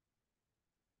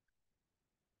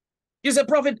 You say,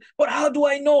 prophet, but how do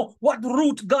I know what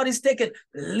route God is taking?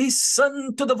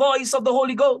 Listen to the voice of the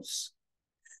Holy Ghost.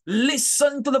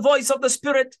 Listen to the voice of the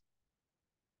Spirit.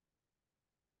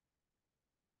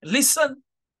 Listen.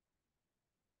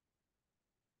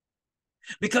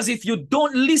 Because if you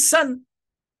don't listen,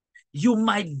 you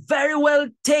might very well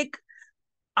take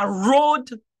a road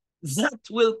that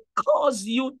will cause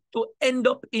you to end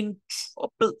up in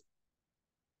trouble.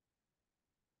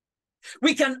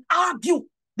 We can argue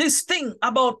this thing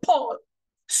about Paul.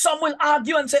 Some will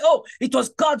argue and say, oh, it was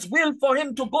God's will for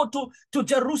him to go to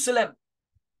Jerusalem.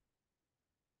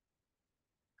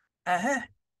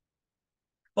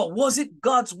 But was it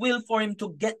God's will for him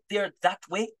to get there that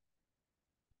way?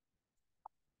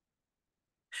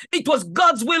 It was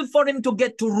God's will for him to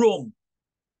get to Rome.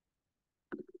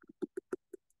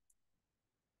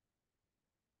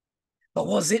 But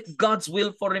was it God's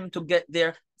will for him to get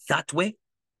there that way?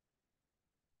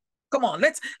 Come on,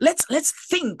 let's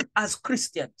think as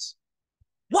Christians.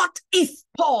 What if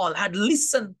Paul had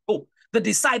listened to the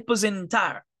disciples in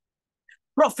Tyre,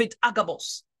 Prophet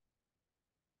Agabus,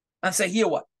 and say, hear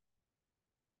what?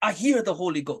 I hear the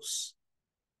Holy Ghost.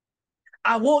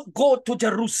 I won't go to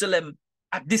Jerusalem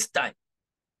at this time.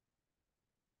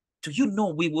 Do you know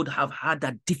we would have had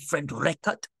a different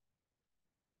record?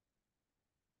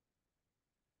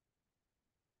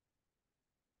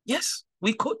 Yes,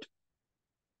 we could.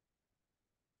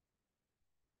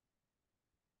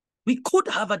 We could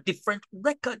have a different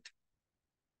record.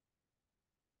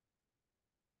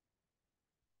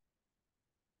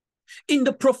 In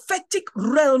the prophetic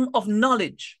realm of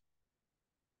knowledge,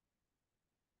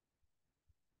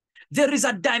 there is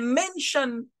a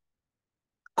dimension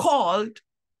called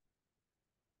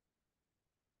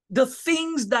the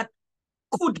things that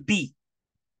could be.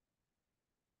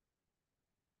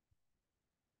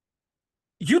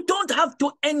 You don't have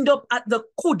to end up at the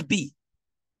could be,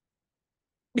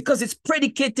 because it's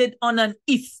predicated on an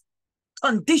if,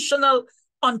 conditional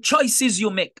on choices you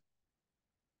make.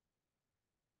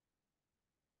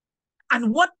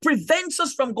 And what prevents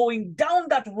us from going down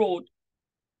that road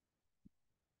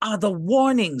are the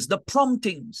warnings, the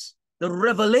promptings, the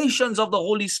revelations of the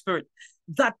Holy Spirit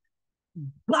that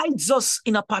guides us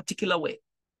in a particular way.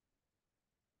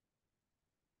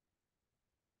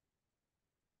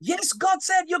 Yes, God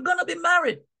said you're going to be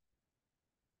married.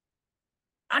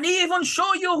 And he even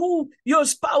show you who your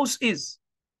spouse is.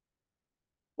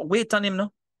 But wait on him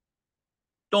now.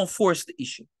 Don't force the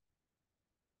issue.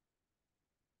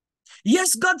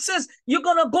 Yes, God says you're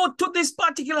going to go to this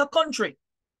particular country.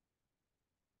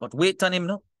 But wait on him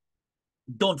now.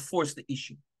 Don't force the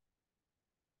issue.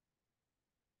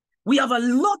 We have a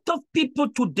lot of people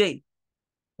today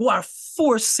who are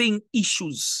forcing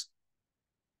issues.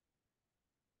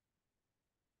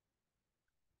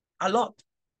 A lot.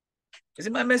 You see,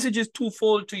 my message is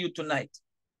twofold to you tonight.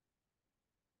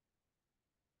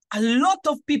 A lot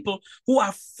of people who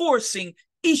are forcing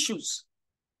issues.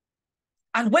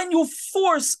 And when you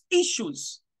force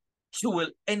issues, you will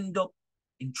end up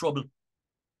in trouble.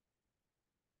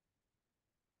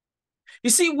 You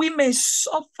see, we may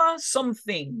suffer some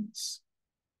things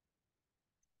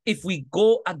if we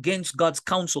go against God's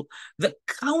counsel. The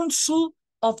counsel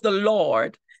of the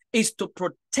Lord is to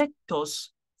protect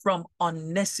us from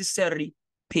unnecessary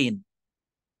pain.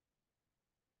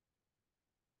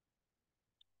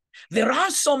 There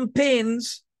are some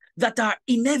pains that are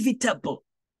inevitable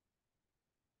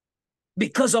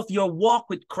because of your walk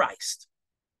with Christ.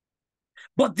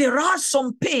 But there are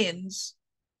some pains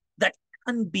that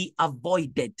can be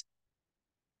avoided.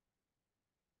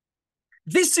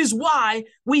 This is why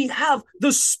we have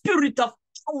the spirit of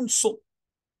counsel.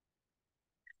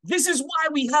 This is why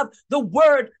we have the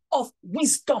word of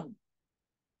wisdom.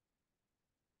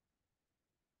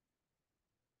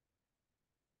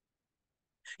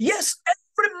 Yes,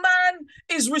 every man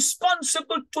is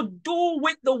responsible to do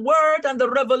with the word and the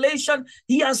revelation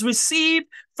he has received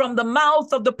from the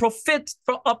mouth of the prophet,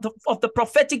 of the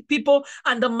prophetic people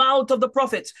and the mouth of the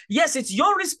prophets. Yes, it's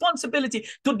your responsibility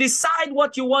to decide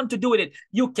what you want to do with it.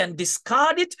 You can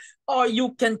discard it or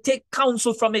you can take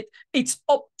counsel from it. It's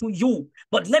up to you.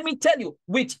 But let me tell you,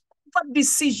 whichever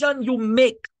decision you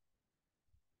make,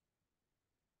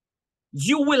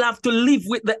 you will have to live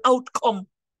with the outcome.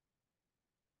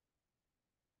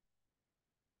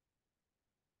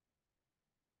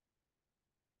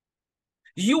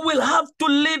 You will have to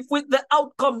live with the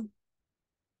outcome.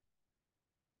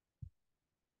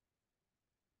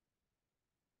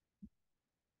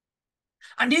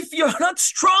 And if you're not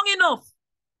strong enough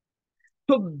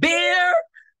to bear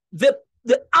the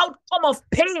outcome of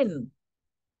pain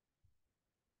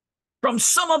from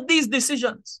some of these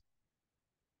decisions,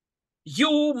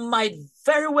 you might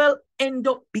very well end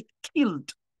up being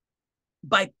killed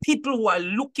by people who are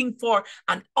looking for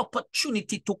an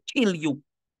opportunity to kill you.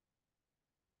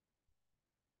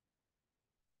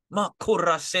 I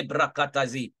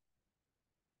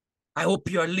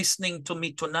hope you are listening to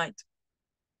me tonight.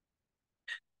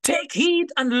 Take heed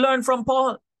and learn from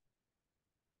Paul.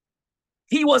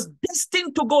 He was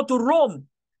destined to go to Rome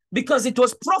because it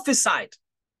was prophesied.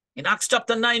 In Acts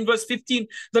chapter 9, verse 15,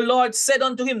 the Lord said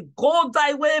unto him, go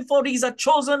thy way, for he is a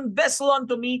chosen vessel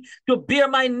unto me to bear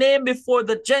my name before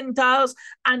the Gentiles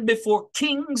and before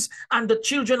kings and the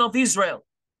children of Israel.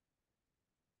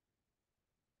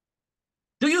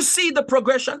 Do you see the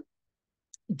progression?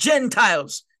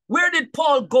 Gentiles. Where did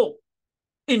Paul go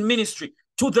in ministry?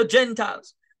 To the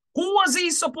Gentiles. Who was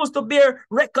he supposed to bear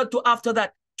record to after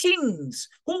that? kings.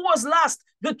 Who was last?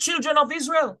 The children of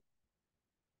Israel.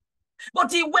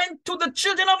 But he went to the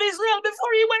children of Israel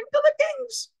before he went to the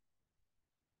kings.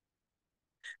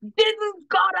 Didn't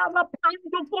God have a plan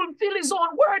to fulfill his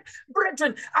own word?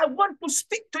 Brethren, I want to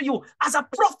speak to you as a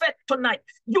prophet tonight.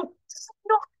 You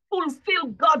cannot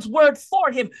fulfill God's word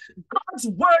for him. God's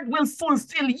word will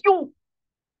fulfill you.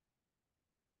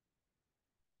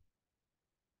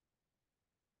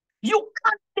 You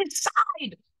can't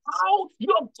decide how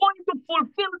you're going to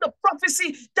fulfill the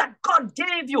prophecy that God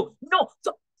gave you. No,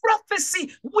 the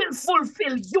prophecy will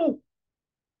fulfill you.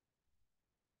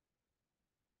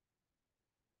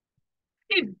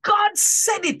 If God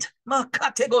said it,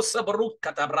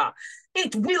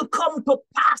 it will come to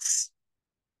pass.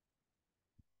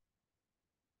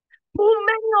 Too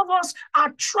many of us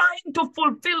are trying to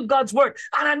fulfill God's word.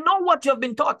 And I know what you have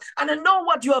been taught, and I know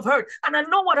what you have heard, and I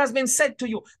know what has been said to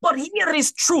you. But here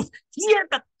is truth. Hear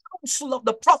the counsel of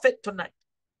the prophet tonight.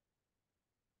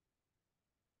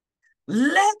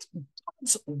 Let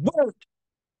God's word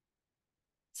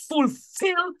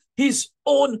fulfill his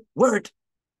own word.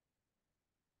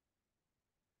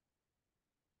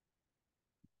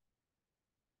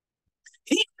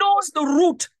 He knows the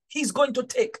route he's going to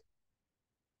take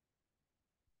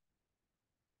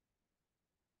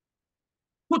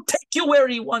you where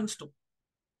he wants to.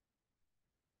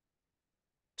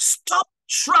 Stop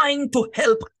trying to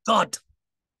help God.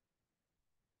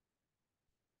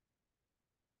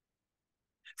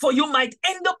 For you might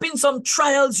end up in some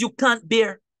trials you can't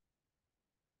bear.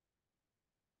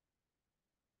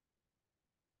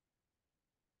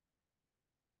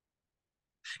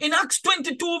 In Acts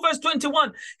 22 verse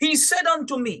 21, he said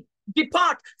unto me,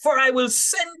 depart, for I will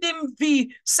send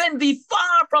thee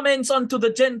far from hence unto the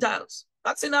Gentiles.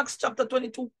 That's in Acts chapter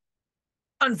 22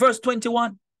 and verse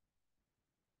 21.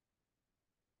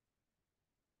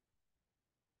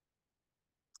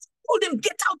 Told him,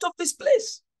 get out of this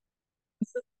place.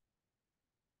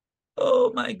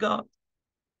 Oh my God.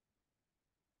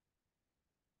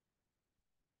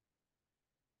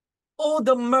 Oh,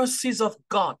 the mercies of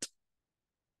God.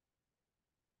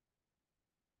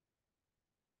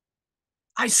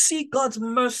 I see God's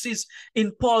mercies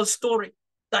in Paul's story,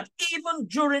 that even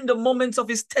during the moments of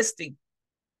his testing,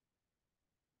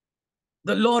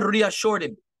 the Lord reassured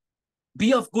him,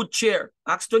 be of good cheer.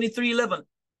 Acts 23:11.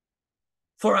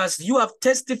 For as you have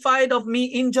testified of me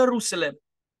in Jerusalem,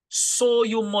 so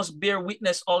you must bear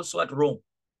witness also at Rome.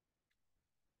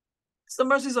 It's the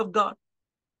mercies of God.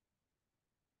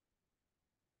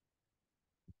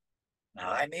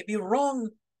 Now, I may be wrong.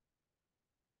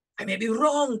 I may be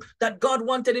wrong that God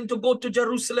wanted him to go to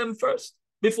Jerusalem first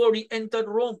before he entered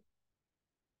Rome.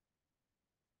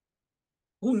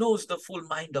 Who knows the full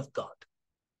mind of God?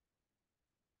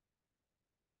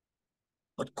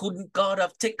 But couldn't God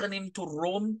have taken him to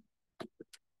Rome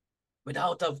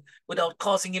without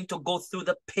causing him to go through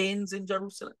the pains in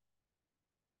Jerusalem?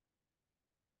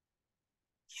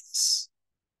 Yes.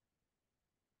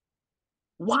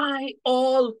 Why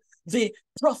all the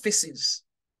prophecies?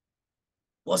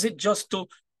 Was it just to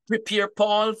prepare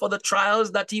Paul for the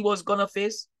trials that he was going to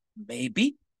face?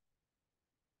 Maybe.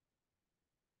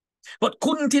 But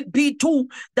couldn't it be too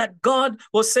that God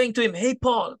was saying to him, hey,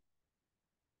 Paul,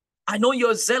 I know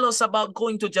you're zealous about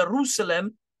going to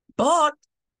Jerusalem, but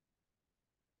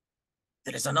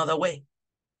there is another way.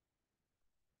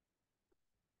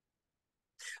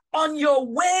 On your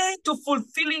way to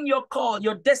fulfilling your call,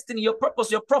 your destiny, your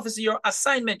purpose, your prophecy, your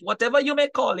assignment, whatever you may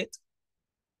call it,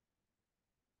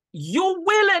 you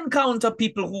will encounter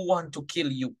people who want to kill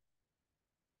you.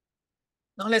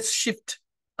 Now let's shift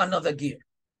another gear.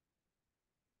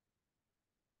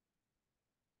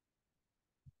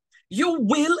 You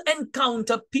will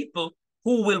encounter people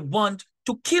who will want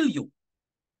to kill you.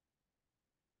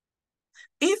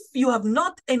 If you have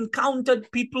not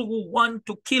encountered people who want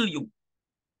to kill you,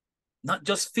 not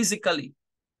just physically,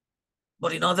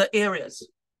 but in other areas,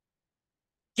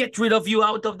 get rid of you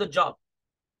out of the job,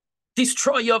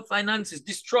 destroy your finances,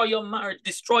 destroy your marriage,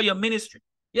 destroy your ministry.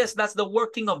 Yes, that's the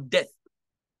working of death.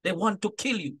 They want to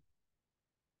kill you.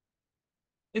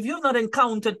 If you've not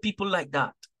encountered people like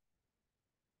that,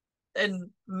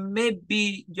 then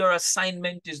maybe your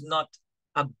assignment is not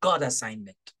a God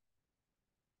assignment.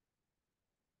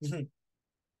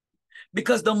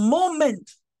 Because the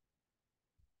moment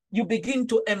you begin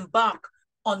to embark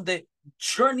on the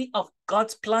journey of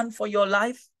God's plan for your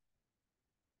life,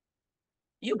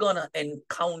 you're going to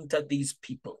encounter these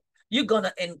people. You're going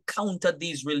to encounter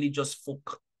these religious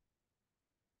folk.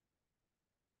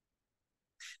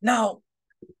 Now,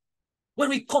 when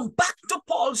we come back to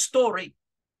Paul's story,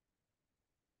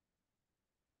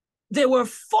 There were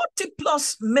 40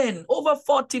 plus men, over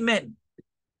 40 men,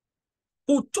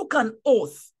 who took an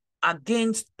oath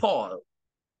against Paul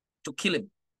to kill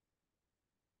him.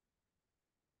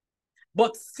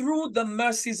 But through the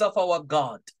mercies of our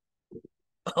God,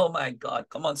 oh my God,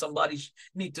 come on, somebody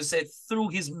need to say, through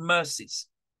his mercies,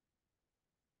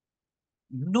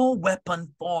 no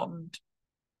weapon formed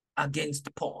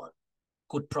against Paul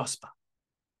could prosper.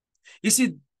 You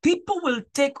see, people will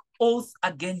take oath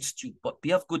against you, but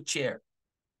be of good cheer.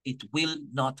 It will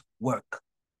not work.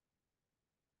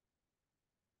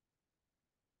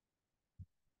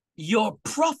 Your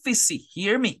prophecy,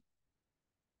 hear me,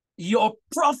 your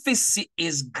prophecy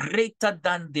is greater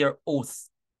than their oath.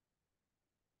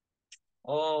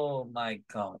 Oh my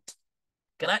God.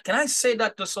 Can I say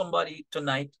that to somebody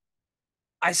tonight?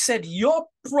 I said your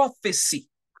prophecy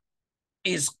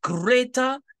is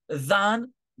greater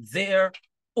than their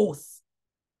oath.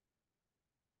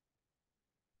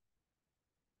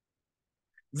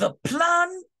 The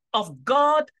plan of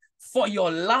God for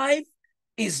your life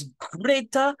is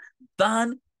greater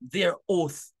than their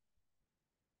oath.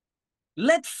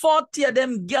 Let 40 of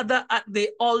them gather at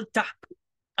the altar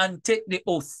and take the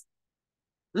oath.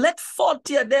 Let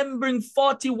 40 of them bring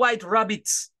 40 white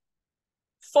rabbits,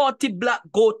 40 black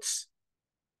goats,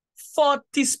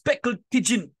 40 speckled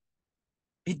pigeon.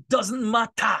 It doesn't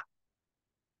matter.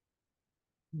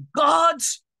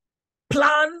 God's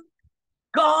plan,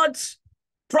 God's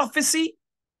prophecy,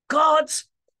 God's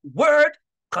word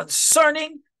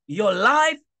concerning your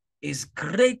life is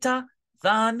greater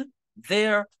than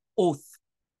their oath.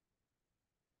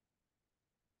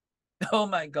 Oh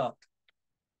my God.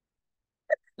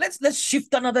 Let's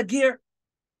shift another gear.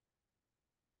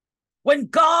 When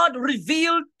God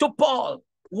revealed to Paul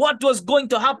what was going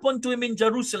to happen to him in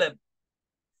Jerusalem,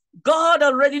 God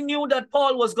already knew that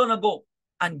Paul was going to go,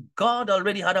 and God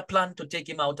already had a plan to take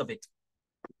him out of it.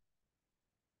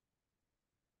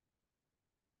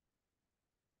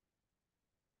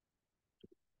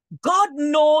 God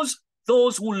knows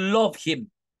those who love him.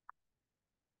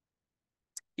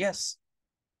 Yes.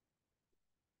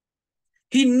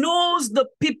 He knows the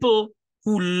people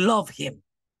who love him,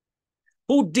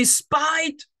 who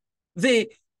despite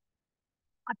the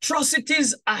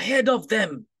atrocities ahead of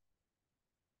them,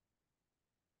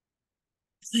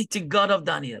 mighty God of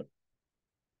Daniel,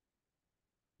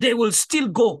 they will still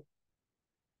go.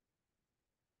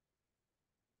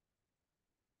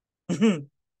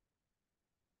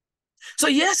 So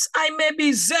yes, I may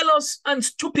be zealous and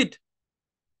stupid,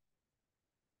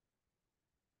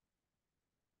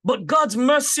 but God's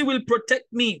mercy will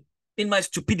protect me in my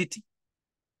stupidity.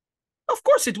 Of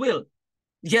course it will.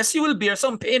 Yes, you will bear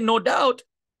some pain, no doubt,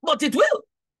 but it will.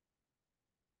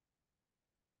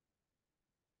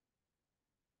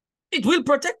 It will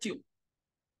protect you.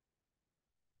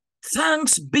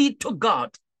 Thanks be to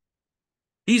God.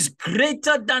 He's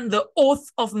greater than the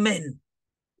oath of men.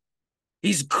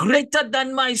 He's greater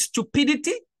than my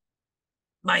stupidity,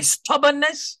 my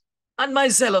stubbornness, and my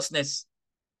zealousness.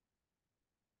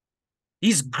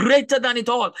 He's greater than it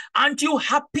all. Aren't you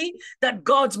happy that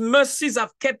God's mercies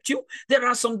have kept you? There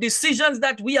are some decisions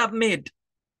that we have made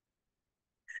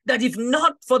that if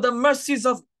not for the mercies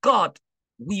of God,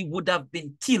 we would have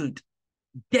been killed,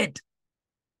 dead,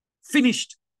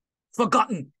 finished,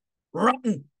 forgotten,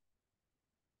 rotten.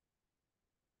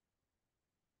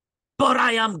 But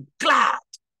I am glad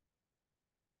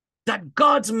that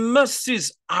God's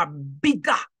mercies are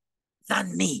bigger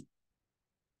than me.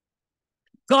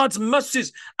 God's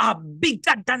mercies are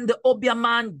bigger than the Obia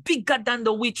man, bigger than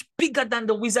the witch, bigger than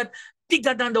the wizard,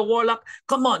 bigger than the warlock.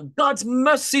 Come on, God's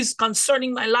mercies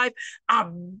concerning my life are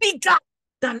bigger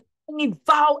than any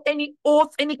vow, any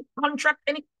oath, any contract,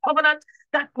 any covenant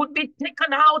that could be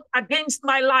taken out against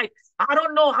my life. I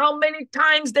don't know how many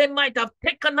times they might have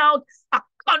taken out a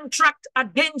contract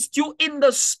against you in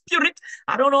the spirit.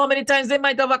 I don't know how many times they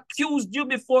might have accused you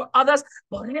before others,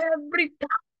 but every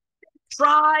time they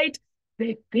tried,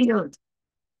 they failed.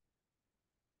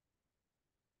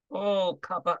 Oh,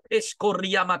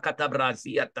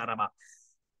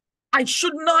 I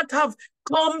should not have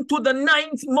come to the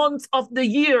 9th month of the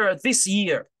year this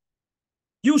year.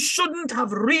 You shouldn't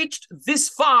have reached this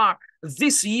far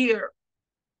this year.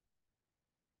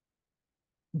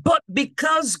 But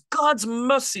because God's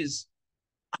mercies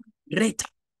are greater,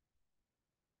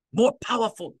 more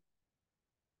powerful,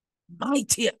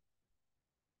 mightier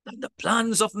than the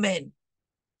plans of men,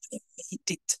 I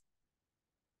made it.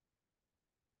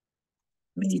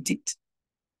 Made it.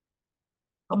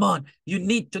 Come on, you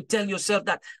need to tell yourself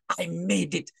that I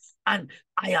made it, and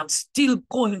I am still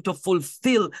going to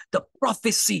fulfill the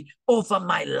prophecy over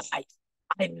my life.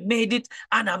 I made it,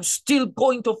 and I'm still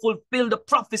going to fulfill the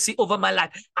prophecy over my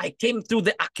life. I came through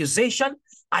the accusation.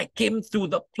 I came through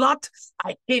the plot.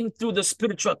 I came through the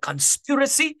spiritual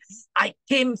conspiracy. I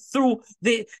came through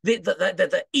the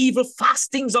evil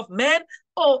fastings of men.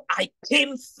 Oh, I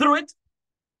came through it.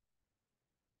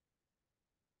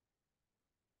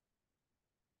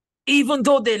 Even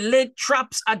though they laid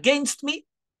traps against me,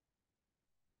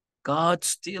 God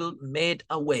still made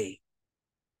a way.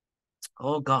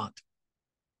 Oh God.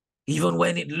 Even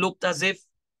when it looked as if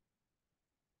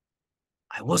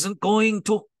I wasn't going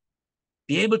to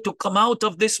be able to come out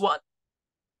of this one,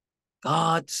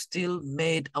 God still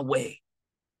made a way.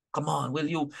 Come on, will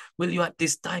you at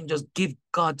this time just give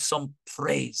God some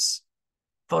praise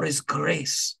for his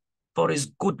grace, for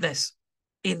his goodness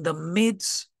in the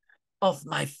midst of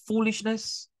my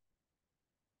foolishness,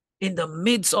 in the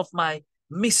midst of my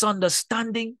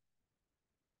misunderstanding,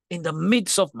 in the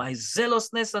midst of my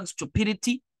zealousness and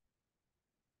stupidity.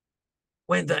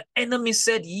 When the enemy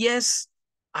said, yes,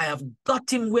 I have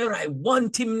got him where I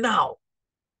want him now.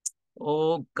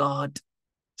 Oh, God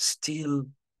still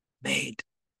made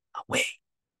a way.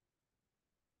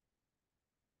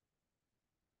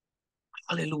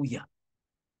 Hallelujah.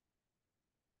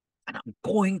 And I'm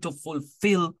going to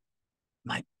fulfill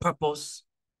my purpose.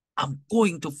 I'm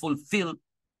going to fulfill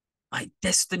my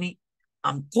destiny.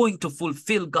 I'm going to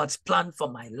fulfill God's plan for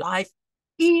my life,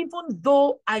 even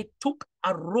though I took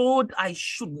a road I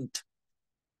shouldn't.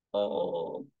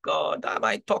 Oh, God, am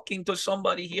I talking to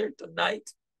somebody here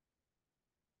tonight?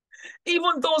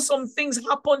 Even though some things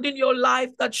happened in your life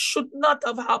that should not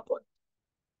have happened.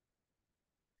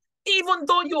 Even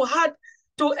though you had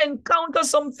to encounter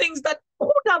some things that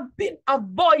could have been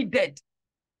avoided.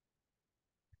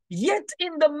 Yet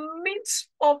in the midst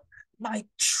of my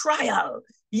trial,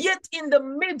 yet in the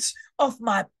midst of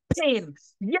my pain,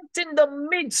 yet in the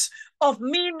midst of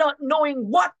me not knowing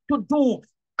what to do,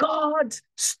 God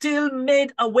still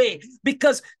made a way,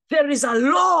 because there is a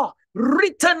law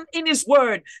written in his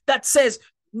word that says,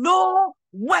 no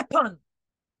weapon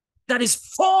that is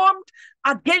formed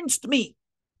against me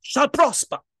shall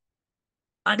prosper.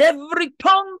 And every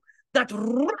tongue that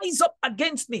rise up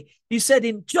against me, he said,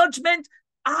 in judgment,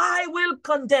 I will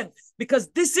condemn,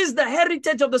 because this is the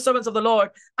heritage of the servants of the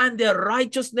Lord, and their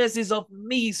righteousness is of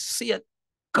me, saith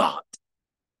God.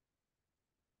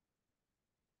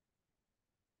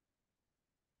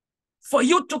 For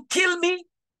you to kill me,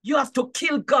 you have to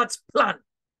kill God's plan.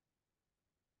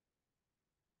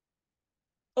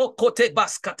 I'm going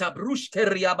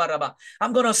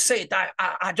to say it.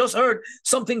 I just heard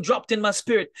something dropped in my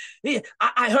spirit.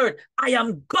 I heard, I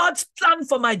am God's plan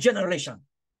for my generation.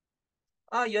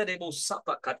 I am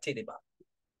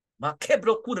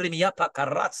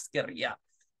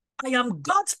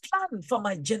God's plan for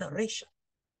my generation.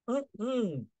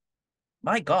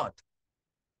 My God.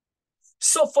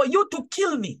 So for you to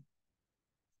kill me,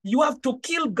 you have to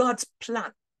kill God's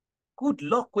plan. Good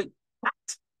luck with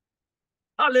that.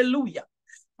 Hallelujah.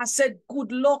 I said,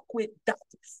 good luck with that.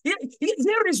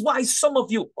 Here is why some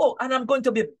of you, and I'm going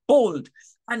to be bold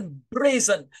and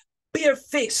brazen,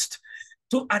 bare-faced,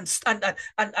 to and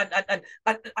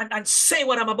say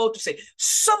what I'm about to say.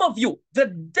 Some of you, the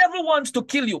devil wants to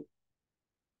kill you.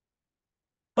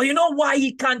 But you know why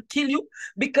he can't kill you?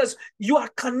 Because you are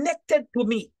connected to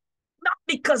me. Not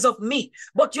because of me,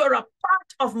 but you're a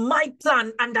part of my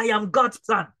plan, and I am God's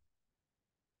plan.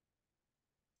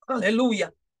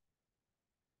 Hallelujah.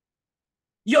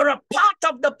 You're a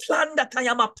part of the plan that I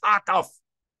am a part of.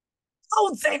 How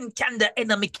then can the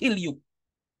enemy kill you?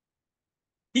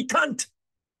 He can't.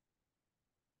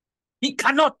 He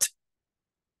cannot.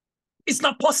 It's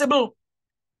not possible.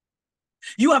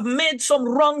 You have made some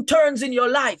wrong turns in your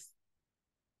life.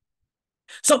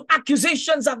 Some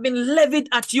accusations have been levied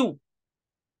at you.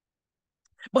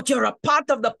 But you're a part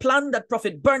of the plan that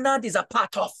Prophet Bernard is a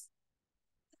part of.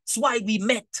 That's why we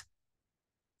met.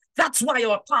 That's why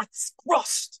our paths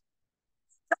crossed.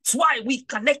 That's why we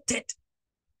connected.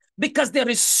 Because there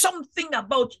is something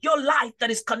about your life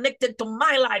that is connected to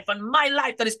my life, and my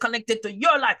life that is connected to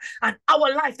your life, and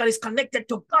our life that is connected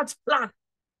to God's plan.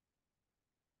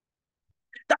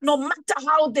 That no matter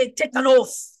how they take an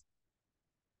oath,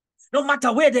 no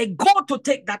matter where they go to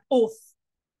take that oath,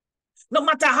 no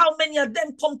matter how many of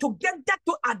them come together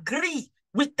to agree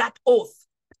with that oath,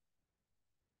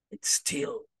 it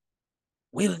still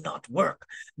will not work,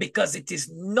 because it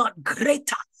is not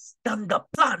greater than the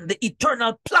plan, the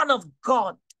eternal plan of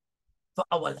God for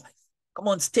our life. Come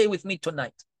on, stay with me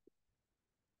tonight.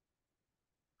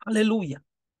 Hallelujah.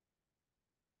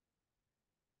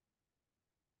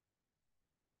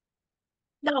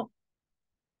 Now,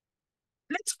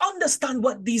 Let's understand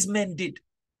what these men did.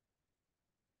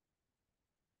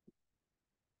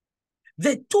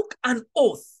 They took an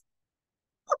oath.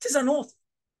 What is an oath?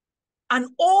 An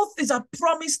oath is a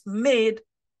promise made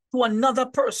to another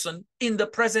person in the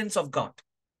presence of God.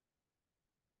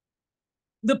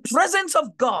 The presence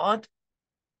of God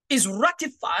is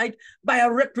ratified by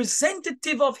a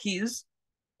representative of his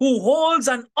who holds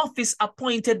an office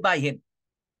appointed by him.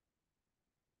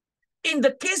 In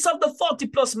the case of the 40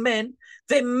 plus men,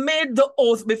 they made the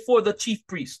oath before the chief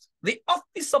priest. The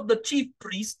office of the chief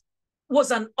priest was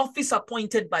an office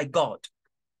appointed by God.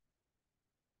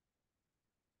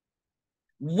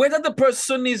 Whether the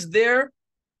person is there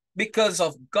because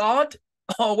of God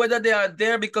or whether they are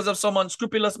there because of some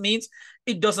unscrupulous means,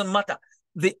 it doesn't matter.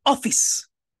 The office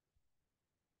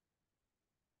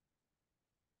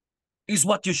is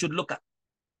what you should look at.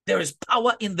 There is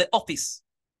power in the office.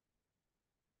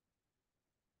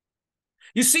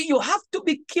 You see, you have to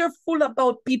be careful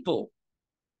about people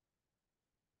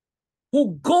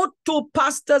who go to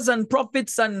pastors and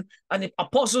prophets and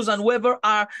apostles and whoever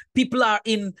people are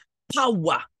in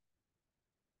power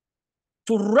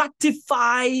to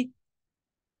ratify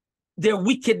their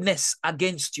wickedness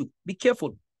against you. Be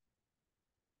careful.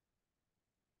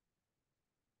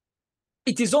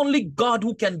 It is only God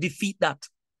who can defeat that.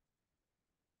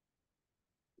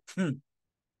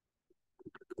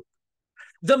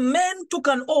 The men took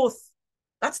an oath.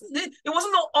 It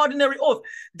wasn't no ordinary oath.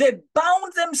 They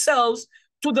bound themselves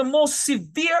to the most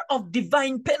severe of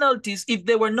divine penalties if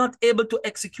they were not able to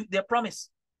execute their promise.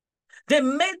 They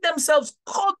made themselves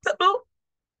culpable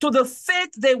to the faith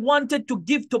they wanted to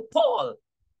give to Paul.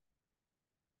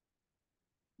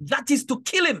 That is to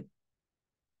kill him.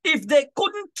 If they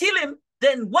couldn't kill him,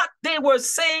 then what they were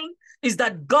saying is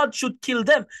that God should kill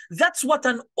them. That's what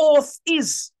an oath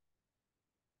is.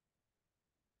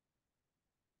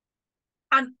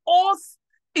 An oath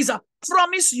is a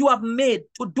promise you have made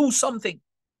to do something.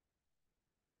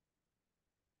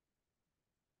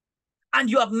 And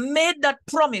you have made that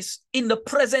promise in the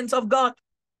presence of God.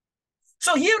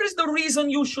 So here is the reason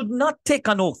you should not take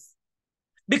an oath.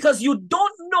 Because you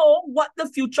don't know what the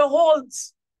future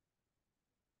holds.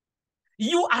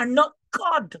 You are not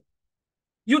God.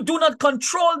 You do not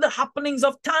control the happenings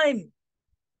of time.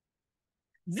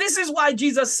 This is why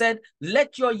Jesus said,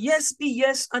 let your yes be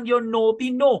yes and your no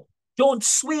be no. Don't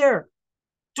swear.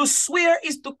 To swear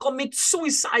is to commit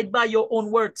suicide by your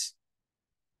own words.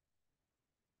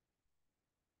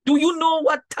 Do you know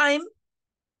what time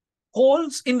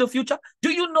holds in the future?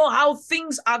 Do you know how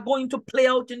things are going to play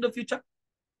out in the future?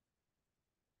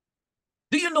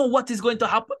 Do you know what is going to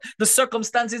happen? The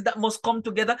circumstances that must come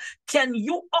together. Can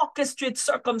you orchestrate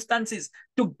circumstances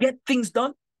to get things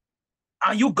done?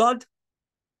 Are you God?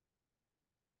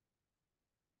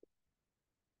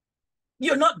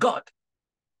 You're not God.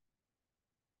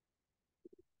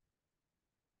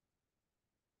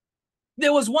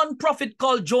 There was one prophet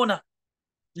called Jonah.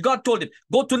 God told him,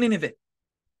 go to Nineveh.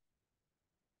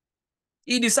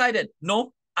 He decided,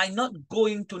 no, I'm not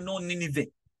going to no Nineveh.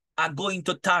 I'm going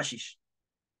to Tarshish.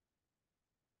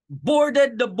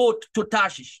 Boarded the boat to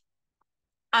Tarshish.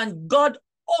 And God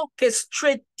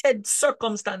orchestrated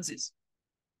circumstances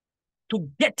to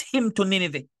get him to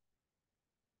Nineveh.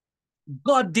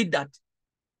 God did that.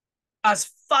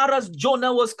 As far as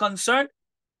Jonah was concerned,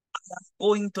 I am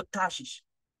going to Tarshish.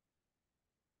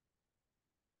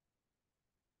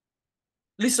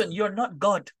 Listen, you're not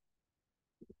God.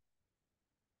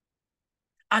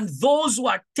 And those who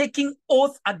are taking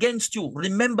oath against you,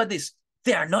 remember this,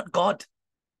 they are not God.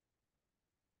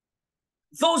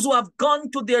 Those who have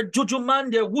gone to their juju man,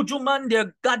 their wuju man,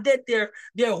 their gadet, their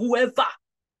whoever,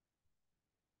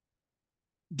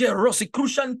 their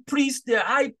Rosicrucian priest, their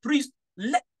high priest,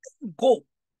 let them go.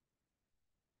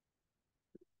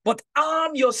 But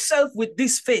arm yourself with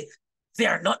this faith. They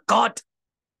are not God.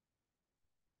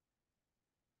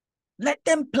 Let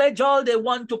them pledge all they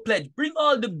want to pledge. Bring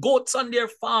all the goats on their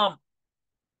farm.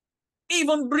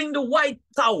 Even bring the white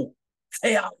cow.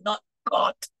 They are not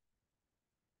God.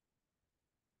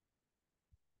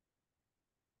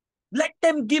 Let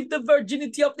them give the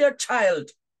virginity of their child.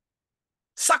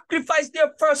 Sacrifice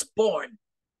their firstborn.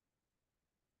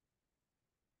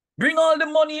 Bring all the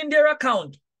money in their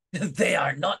account. They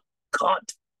are not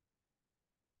God.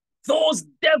 Those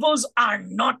devils are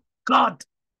not God.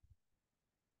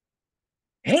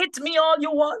 Hate me all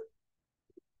you want.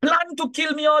 Plan to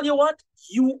kill me all you want.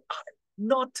 You are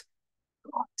not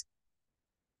God.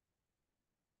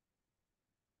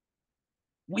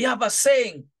 We have a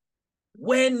saying,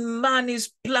 when man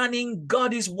is planning,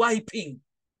 God is wiping.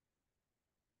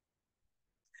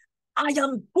 I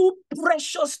am too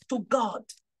precious to God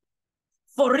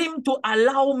for him to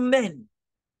allow men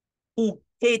who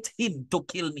hate him to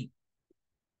kill me.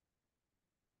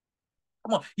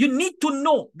 Come on, you need to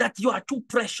know that you are too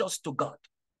precious to God.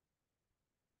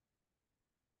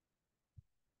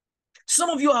 Some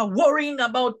of you are worrying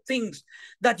about things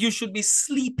that you should be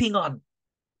sleeping on.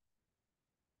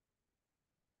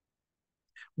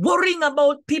 Worrying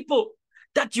about people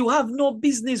that you have no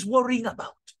business worrying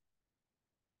about.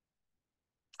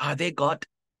 Are they God?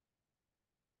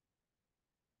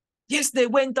 Yes, they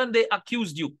went and they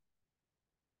accused you.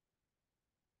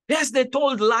 Yes, they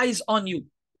told lies on you.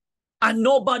 And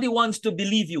nobody wants to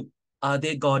believe you. Are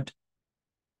they God?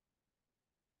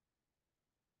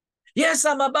 Yes,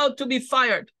 I'm about to be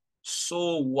fired.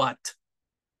 So what?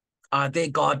 Are they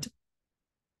God?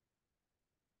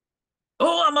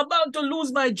 Oh, I'm about to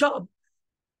lose my job.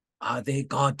 Are they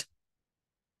God?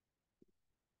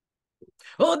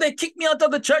 Oh, they kicked me out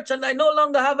of the church and I no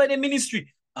longer have any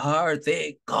ministry. Are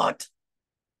they God?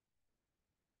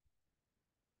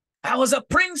 I was a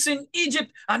prince in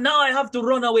Egypt and now I have to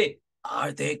run away.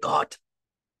 Are they God?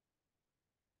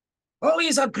 Oh,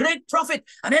 he's a great prophet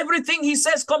and everything he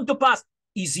says come to pass.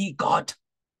 Is he God?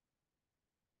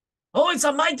 Oh, it's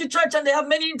a mighty church and they have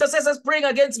many intercessors praying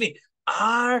against me.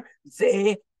 Are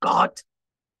they God?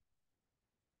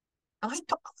 Am I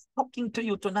talking to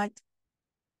you tonight?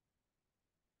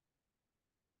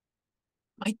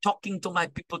 Am I talking to my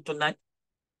people tonight?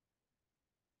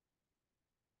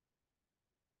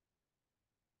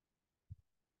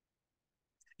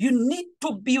 You need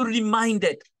to be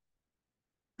reminded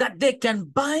that they can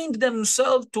bind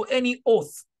themselves to any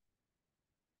oath.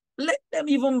 Let them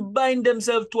even bind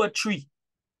themselves to a tree.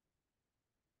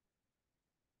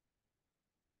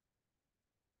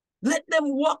 Let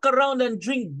them walk around and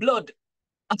drink blood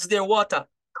as their water.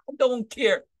 I don't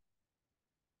care.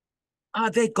 Are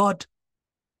they God?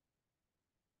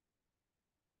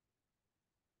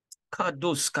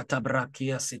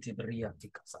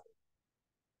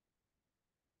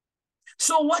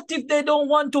 So what if they don't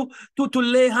want to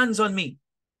lay hands on me?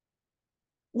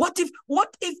 What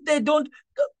if they don't?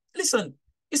 Listen,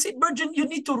 you see, Virgin, you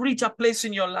need to reach a place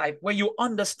in your life where you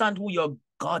understand who your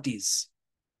God is.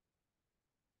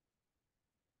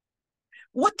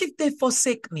 What if they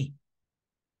forsake me?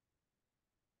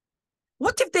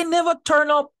 What if they never turn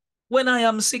up when I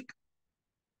am sick?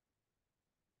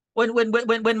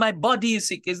 When my body is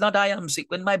sick, it's not I am sick.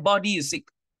 When my body is sick,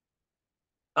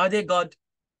 are they God?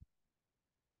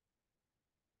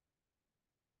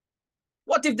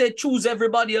 What if they choose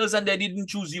everybody else and they didn't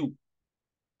choose you?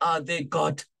 Are they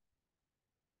God?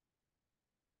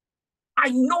 I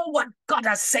know what God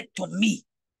has said to me.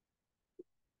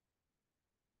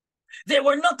 They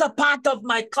were not a part of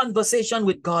my conversation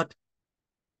with God.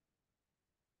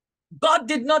 God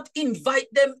did not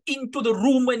invite them into the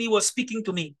room when he was speaking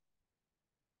to me.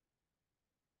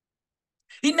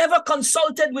 He never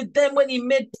consulted with them when he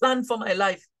made plan for my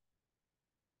life.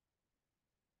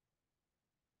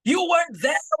 You weren't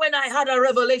there when I had a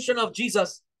revelation of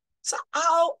Jesus. So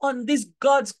how on this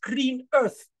God's green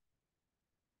earth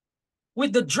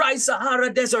with the dry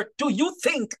Sahara desert do you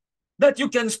think that you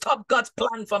can stop God's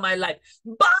plan for my life?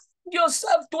 Bind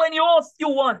yourself to any oath you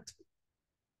want.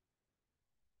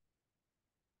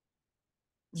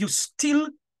 You still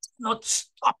not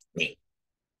stop me.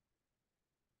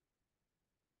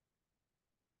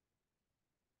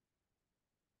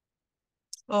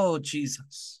 Oh,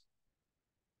 Jesus.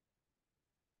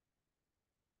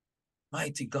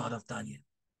 Mighty God of Daniel.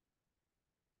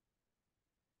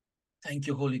 Thank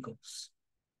you, Holy Ghost.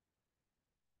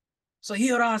 So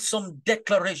here are some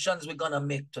declarations we're going to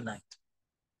make tonight.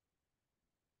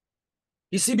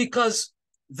 You see, because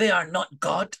they are not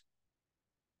God.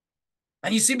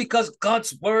 And you see, because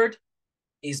God's word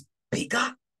is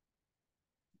bigger,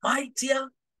 mightier,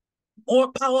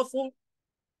 more powerful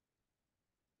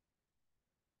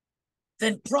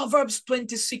than Proverbs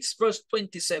 26, verse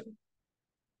 27.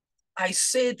 I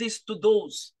say this to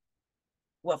those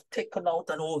who have taken out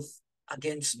an oath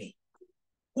against me.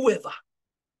 Whoever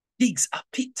digs a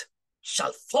pit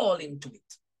shall fall into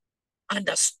it, and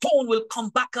a stone will come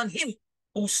back on him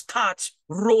who starts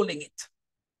rolling it.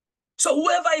 So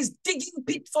whoever is digging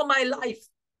pit for my life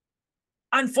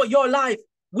and for your life,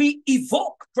 we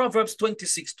evoke Proverbs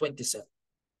 26, 27.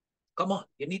 Come on,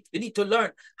 you need to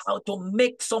learn how to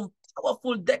make some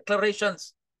powerful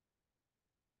declarations.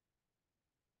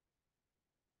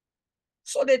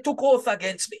 So they took oath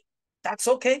against me. That's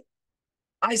okay.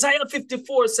 Isaiah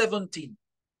 54, 17.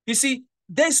 You see,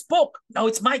 they spoke. Now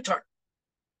it's my turn.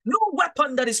 No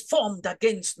weapon that is formed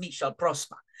against me shall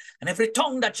prosper. And every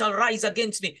tongue that shall rise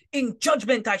against me, in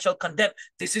judgment I shall condemn.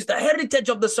 This is the heritage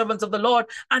of the servants of the Lord,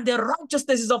 and their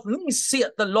righteousness is of me,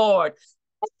 saith the Lord.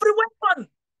 Every weapon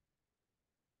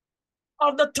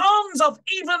of the tongues of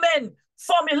evil men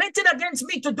formulated against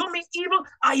me to do me evil,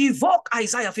 I evoke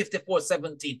Isaiah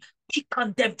 54:17. Be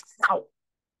condemned now.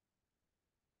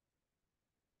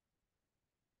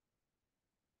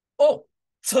 Oh,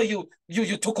 so you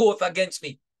took oath against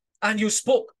me and you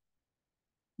spoke.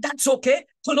 That's okay.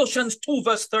 Colossians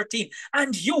 2:13.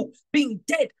 And you, being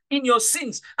dead in your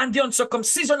sins and the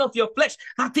uncircumcision of your flesh,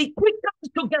 hath he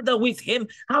quickened together with him,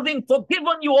 having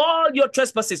forgiven you all your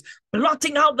trespasses,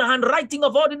 blotting out the handwriting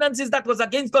of ordinances that was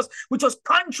against us, which was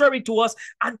contrary to us,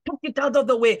 and took it out of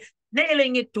the way,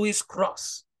 nailing it to his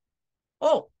cross.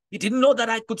 Oh, you didn't know that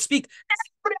I could speak.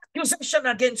 Every accusation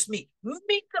against me,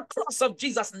 meet the cross of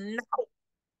Jesus now.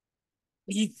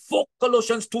 We evoke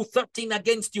Colossians 2:13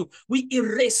 against you. We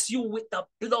erase you with the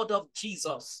blood of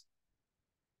Jesus.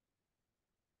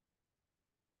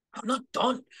 I'm not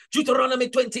done. Deuteronomy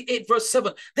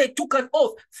 28:7. They took an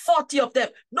oath, 40 of them.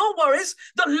 No worries.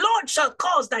 The Lord shall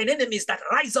cause thine enemies that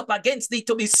rise up against thee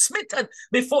to be smitten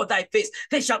before thy face.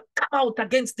 They shall come out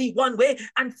against thee one way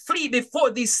and flee before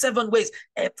thee 7 ways.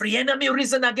 Every enemy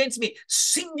risen against me,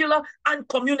 singular and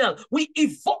communal. We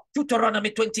evoke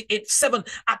Deuteronomy 28:7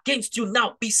 against you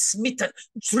now. Be smitten,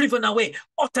 driven away,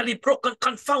 utterly broken,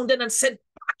 confounded, and sent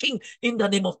packing in the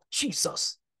name of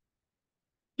Jesus.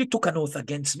 You took an oath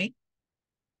against me.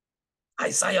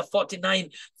 Isaiah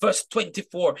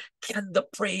 49:24. Can the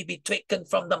prey be taken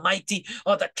from the mighty,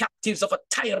 or the captives of a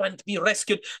tyrant be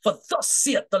rescued? For thus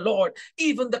saith the Lord,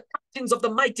 even the captains of the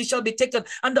mighty shall be taken,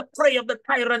 and the prey of the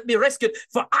tyrant be rescued.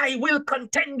 For I will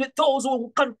contend with those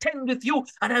who contend with you,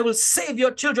 and I will save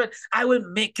your children. I will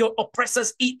make your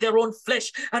oppressors eat their own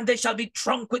flesh, and they shall be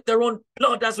drunk with their own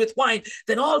blood as with wine.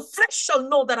 Then all flesh shall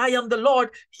know that I am the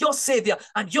Lord, your Savior,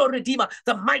 and your Redeemer,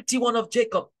 the mighty one of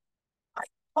Jacob.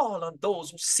 Call on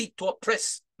those who seek to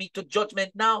oppress me to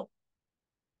judgment now.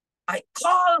 I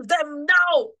call them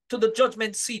now to the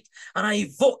judgment seat, and I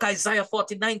evoke Isaiah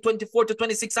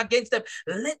 49:24-26 against them.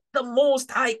 Let the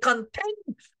Most High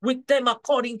contend with them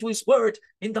according to his word,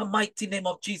 in the mighty name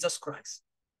of Jesus Christ.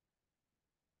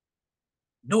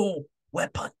 No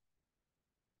weapon,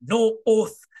 no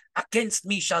oath against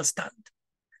me shall stand.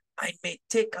 I may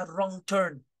take a wrong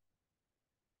turn.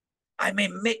 I may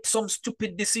make some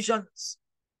stupid decisions.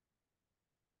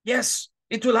 Yes,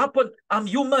 it will happen. I'm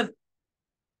human.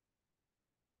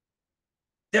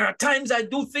 There are times I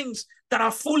do things that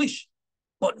are foolish,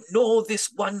 but know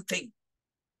this one thing.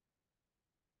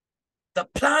 The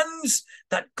plans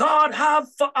that God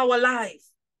have for our life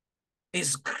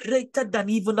is greater than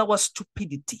even our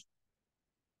stupidity.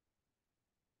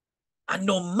 And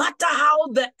no matter how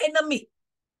the enemy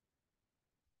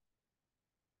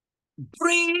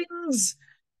brings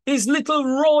his little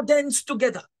rodents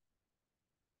together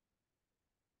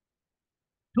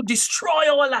to destroy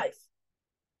our life,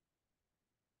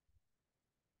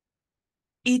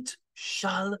 it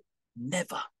shall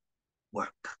never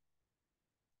work.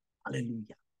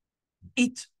 Hallelujah.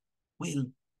 It will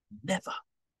never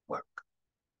work.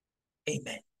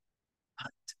 Amen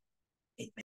and amen.